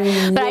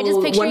that. But I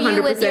just picture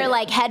you with your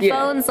like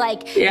headphones,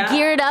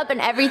 geared up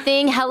and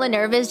everything, hella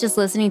nervous, just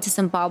listening to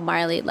some Bob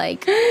Marley.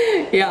 Like,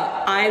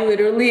 yeah, I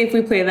literally, if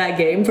we play that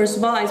game, first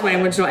of all, I just want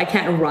everyone to know I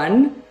can't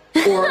run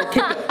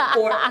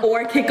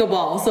or kick a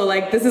ball. So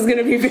like, this is going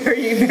to be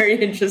very, very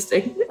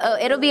interesting. Oh,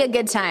 it'll be a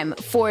good time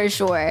for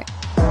sure.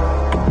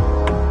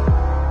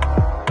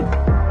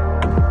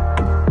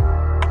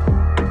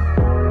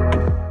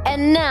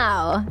 And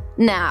now,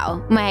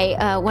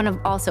 my one of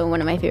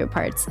my favorite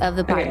parts of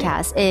the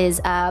podcast is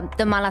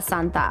the Mala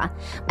Santa.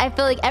 I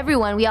feel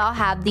like we all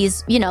have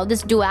these,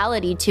 this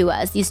duality to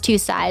us, these two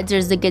sides.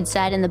 There's the good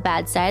side and the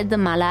bad side, the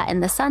Mala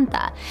and the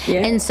Santa.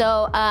 Yeah. And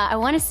so I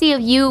want to see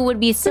if you would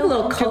be so a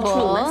little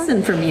cultural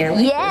lesson for me. I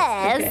like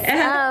yes.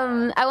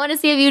 Okay. I want to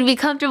see if you'd be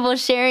comfortable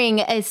sharing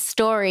a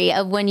story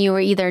of when you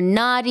were either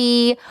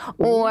naughty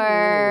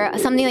or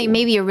something like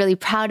maybe you're really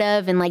proud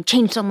of and like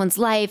changed someone's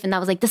life, and that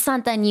was like the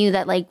Santa in you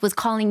that like was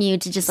calling you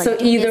to just like so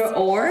either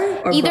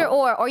or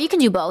you can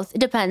do both. It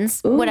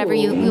depends. Ooh. Whatever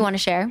you want to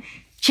share.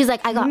 She's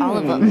like, I got all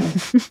of them.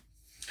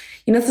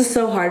 This is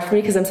so hard for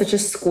me because I'm such a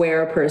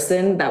square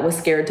person that was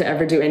scared to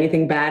ever do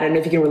anything bad. And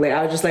if you can relate,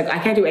 I was just like, I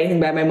can't do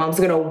anything bad. My mom's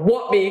gonna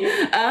whoop me.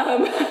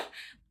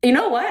 You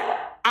know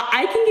what?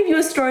 I can give you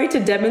a story to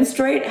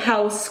demonstrate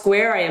how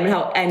square I am and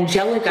how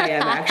angelic I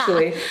am,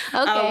 actually.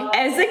 Okay.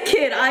 As a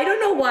kid, I don't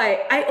know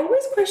why. I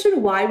always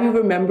question why we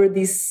remember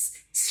these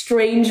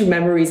strange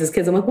memories as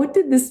kids. I'm like, what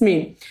did this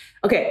mean?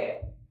 Okay.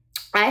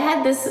 I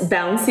had this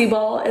bouncy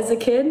ball as a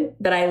kid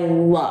that I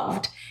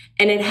loved.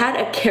 and it had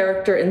a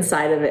character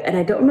inside of it. And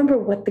I don't remember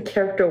what the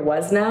character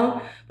was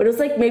now, but it was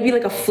like maybe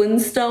like a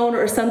Flintstone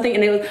or something.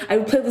 And I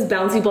would play with this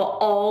bouncy ball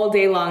all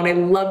day long, and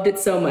I loved it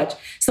so much.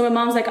 So my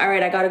mom's like, all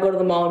right, I got to go to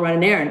the mall and run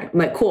an errand. I'm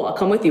like, cool, I'll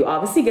come with you.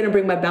 Obviously going to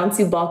bring my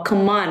bouncy ball.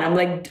 Come on. I'm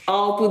like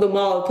all through the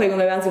mall playing with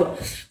my bouncy ball.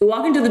 We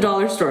walk into the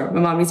dollar store.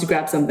 My mom needs to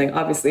grab something,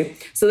 obviously.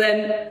 So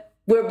then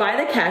we're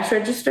by the cash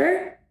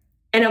register,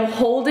 and I'm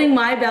holding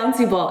my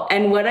bouncy ball.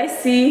 And what I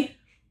see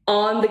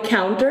on the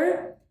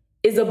counter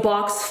is a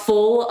box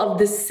full of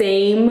the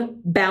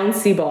same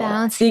bouncy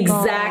ball. The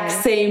exact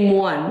same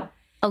one.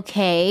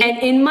 Okay.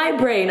 And in my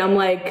brain, I'm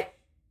like,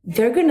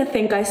 they're going to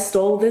think I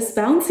stole this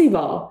bouncy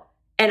ball.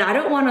 And I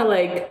don't want to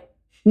like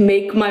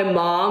make my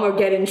mom or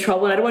get in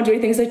trouble. And I don't want to do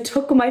anything. So I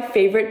took my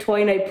favorite toy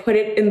and I put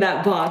it in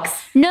that box.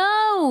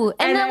 No.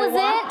 And that was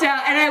it?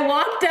 And I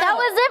walked out. That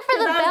was it for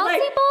the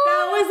bouncy ball?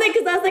 That was it.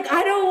 Because I was like,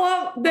 I don't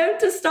want them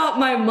to stop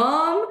my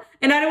mom.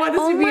 And I don't want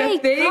this to be a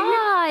thing.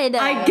 God.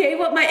 I gave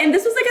up and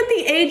this was like at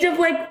the age of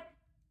like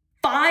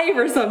 5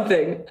 or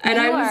something. And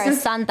you I was are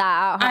just Santa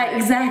at heart.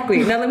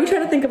 exactly. Now let me try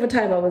to think of a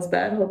time I was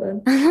bad. Hold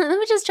on. Let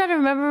me just try to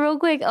remember real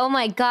quick. Oh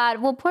my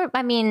God. Well,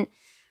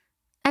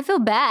 I feel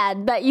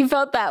bad that you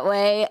felt that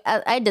way.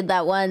 I did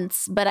that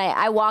once, but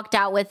I walked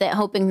out with it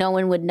hoping no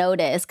one would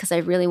notice because I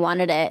really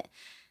wanted it.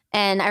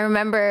 And I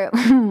remember,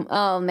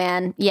 oh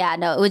man, yeah,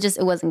 no, it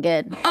wasn't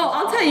good. Oh,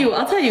 I'll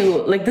tell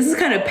you, like this is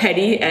kind of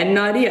petty and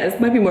naughty.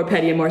 It might be more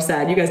petty and more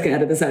sad. You guys can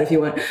edit this out if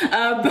you want.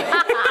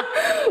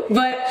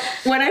 But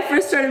when I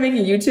first started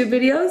making YouTube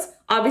videos,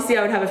 obviously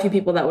I would have a few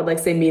people that would like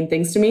say mean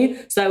things to me.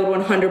 So I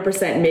would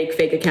 100% make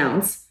fake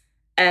accounts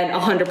and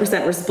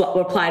 100%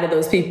 reply to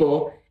those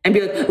people. And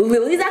be like,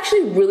 Lily's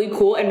actually really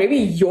cool, and maybe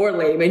you're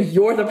lame, and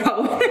you're the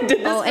problem.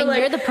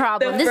 You're the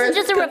problem. This is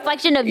just a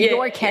reflection of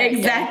your character.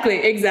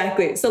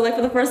 Exactly. So like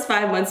for the first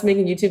 5 months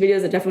making YouTube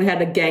videos, I definitely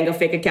had a gang of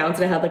fake accounts,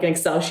 and I had like an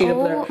Excel sheet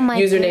of their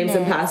usernames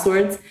and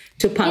passwords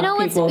to pump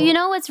people. You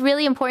know what's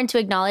really important to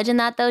acknowledge in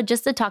that though?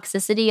 Just the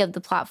toxicity of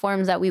the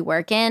platforms that we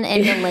work in,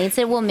 and the lengths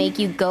it will make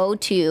you go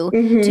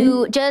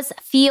to just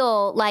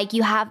feel like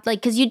you have,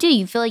 like, because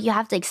you feel like you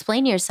have to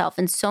explain yourself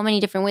in so many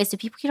different ways to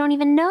people you don't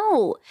even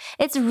know.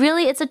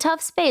 It's a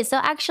tough space. So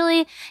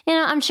actually,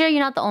 I'm sure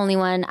you're not the only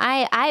one.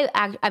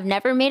 I've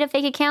never made a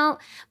fake account,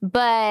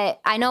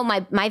 but I know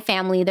my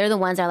family, they're the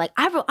ones that are like,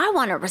 I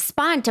want to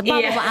respond to blah,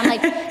 blah, blah. I'm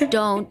like,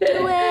 don't do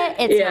it.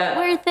 It's not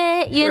worth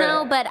it, you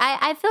know? But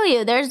I feel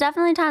you. There's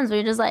definitely times where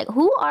you're just like,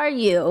 who are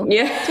you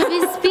to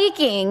be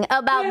speaking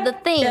about the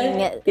thing?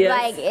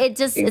 Like, it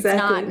just, it's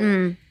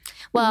not...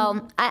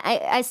 Well,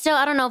 I still,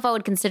 I don't know if I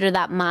would consider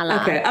that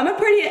mala. Okay, I'm a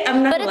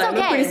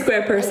pretty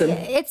square person.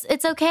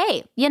 It's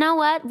okay. You know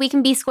what? We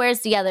can be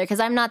squares together because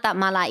I'm not that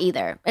mala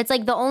either. It's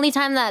like the only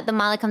time that the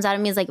mala comes out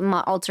of me is like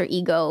my alter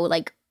ego,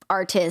 like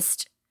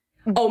artist.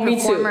 Oh,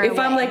 me too. If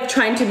I'm like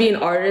trying to be an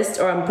artist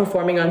or I'm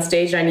performing on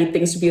stage and I need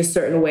things to be a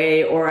certain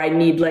way or I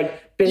need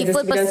like business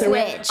to be done a certain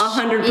way,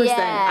 100%,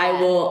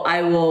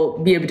 I will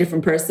be a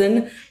different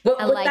person. But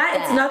with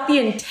that, it's not the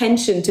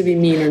intention to be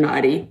mean or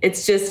naughty.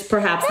 It's just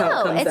perhaps how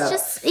it comes out.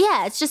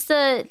 It's just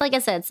the, like I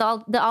said, it's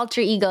all the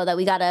alter ego that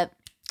we gotta,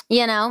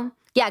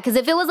 Yeah, because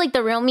if it was like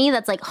the real me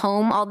that's like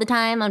home all the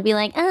time, I'd be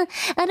like, I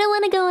don't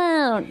want to go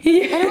out.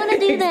 I don't want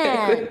to do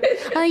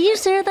that. Are you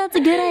sure that's a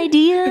good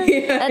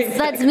idea?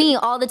 That's me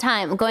all the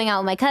time. Going out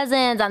with my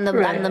cousins, I'm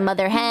the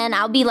mother hen.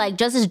 I'll be like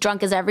just as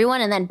drunk as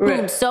everyone and then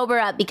boom, sober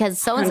up because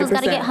so-and-so's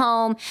got to get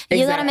home.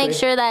 You got to make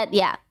sure that,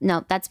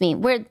 that's me.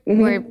 We're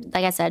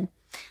like I said,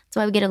 that's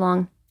why we get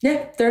along.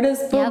 Yeah, there it is.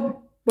 Boom.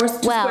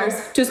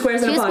 Yep. Two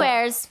squares in a pod. 2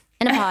 squares.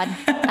 In a pod.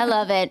 I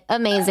love it.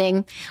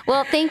 Amazing.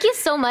 Well, thank you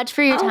so much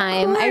for your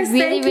time. I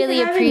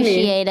really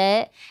appreciate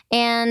it.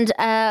 And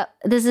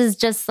this is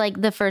just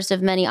like the first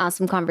of many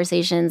awesome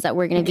conversations that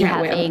we're going to be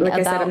having. Like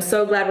I said, I'm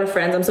so glad we're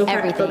friends. I'm so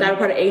glad we're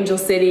part of Angel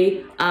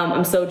City.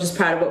 I'm so just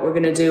proud of what we're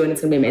going to do, and it's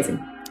going to be amazing.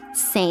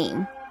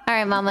 Same. All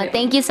right, Mama.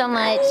 Thank you so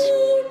much.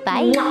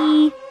 Bye.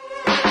 Bye.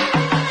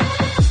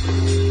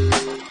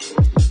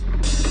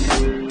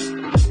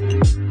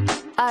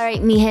 All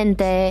right, mi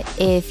gente,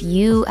 if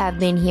you have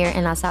been here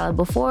in La Sala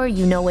before,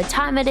 you know what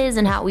time it is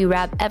and how we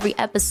wrap every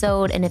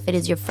episode. And if it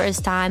is your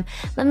first time,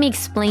 let me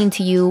explain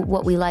to you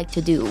what we like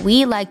to do.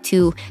 We like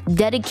to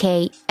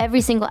dedicate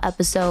every single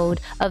episode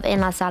of En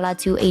La Sala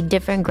to a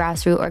different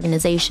grassroots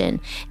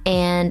organization.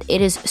 And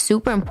it is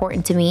super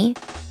important to me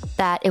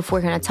that if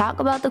we're going to talk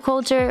about the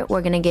culture,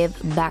 we're going to give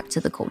back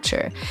to the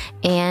culture.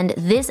 And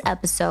this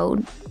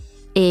episode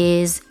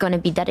is going to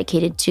be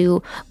dedicated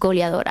to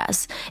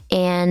Goleadoras.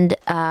 And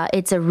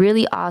it's a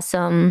really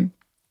awesome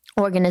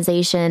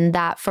organization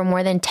that for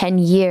more than 10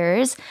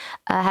 years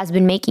has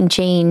been making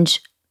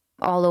change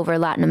all over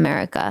Latin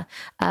America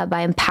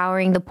by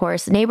empowering the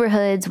poorest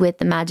neighborhoods with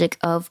the magic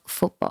of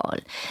football.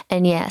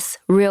 And yes,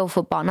 real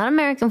football, not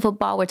American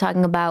football. We're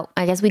talking about,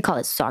 I guess we call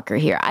it soccer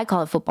here. I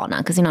call it football now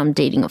because, I'm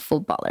dating a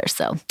footballer.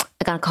 So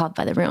I got to call it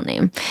by the real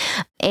name.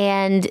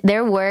 And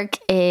their work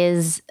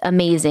is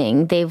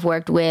amazing. They've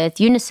worked with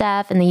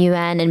UNICEF and the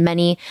UN and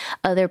many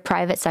other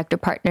private sector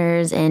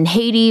partners in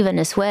Haiti,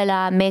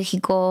 Venezuela,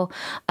 Mexico.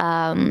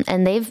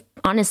 And they've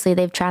honestly,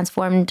 they've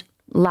transformed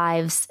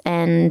lives.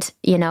 And,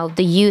 you know,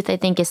 the youth, I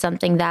think, is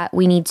something that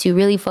we need to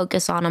really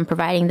focus on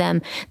providing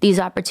them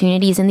these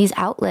opportunities and these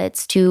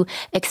outlets to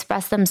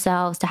express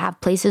themselves, to have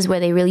places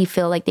where they really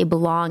feel like they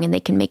belong and they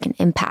can make an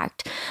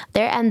impact.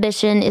 Their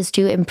ambition is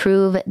to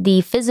improve the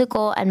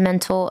physical and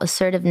mental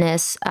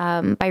assertiveness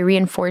by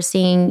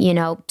reinforcing, you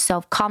know,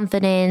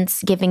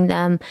 self-confidence, giving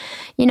them,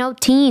 you know,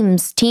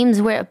 teams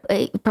where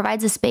it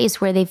provides a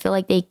space where they feel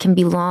like they can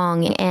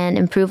belong, and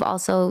improve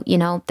also, you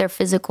know, their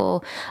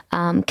physical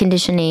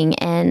conditioning.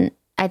 And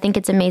I think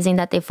it's amazing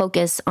that they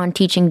focus on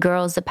teaching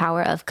girls the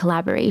power of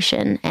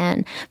collaboration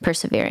and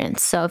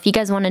perseverance. So if you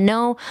guys want to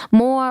know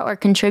more or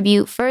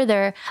contribute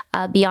further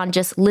beyond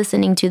just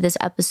listening to this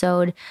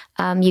episode,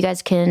 you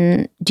guys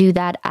can do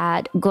that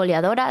at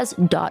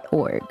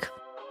goleadoras.org.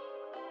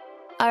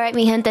 All right,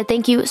 mi gente,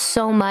 thank you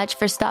so much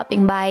for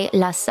stopping by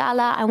La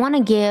Sala. I want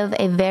to give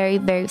a very,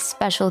 very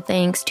special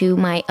thanks to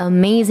my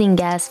amazing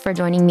guests for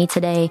joining me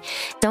today.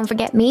 Don't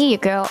forget me, your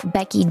girl,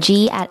 Becky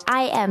G, at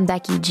I Am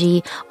Becky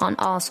G on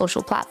all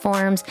social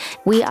platforms.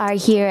 We are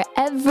here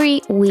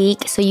every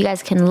week, so you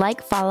guys can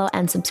like, follow,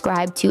 and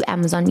subscribe to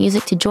Amazon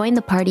Music to join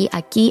the party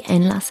aquí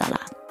en La Sala.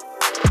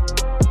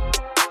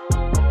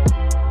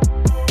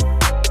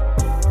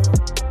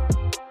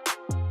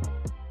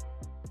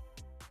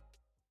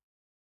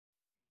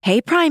 Hey,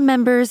 Prime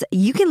members,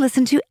 you can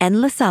listen to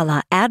En La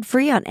Sala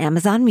ad-free on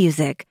Amazon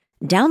Music.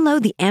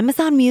 Download the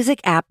Amazon Music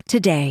app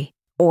today.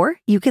 Or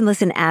you can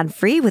listen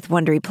ad-free with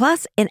Wondery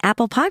Plus in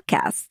Apple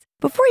Podcasts.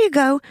 Before you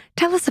go,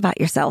 tell us about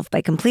yourself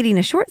by completing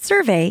a short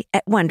survey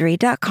at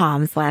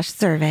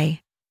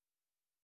Wondery.com/survey.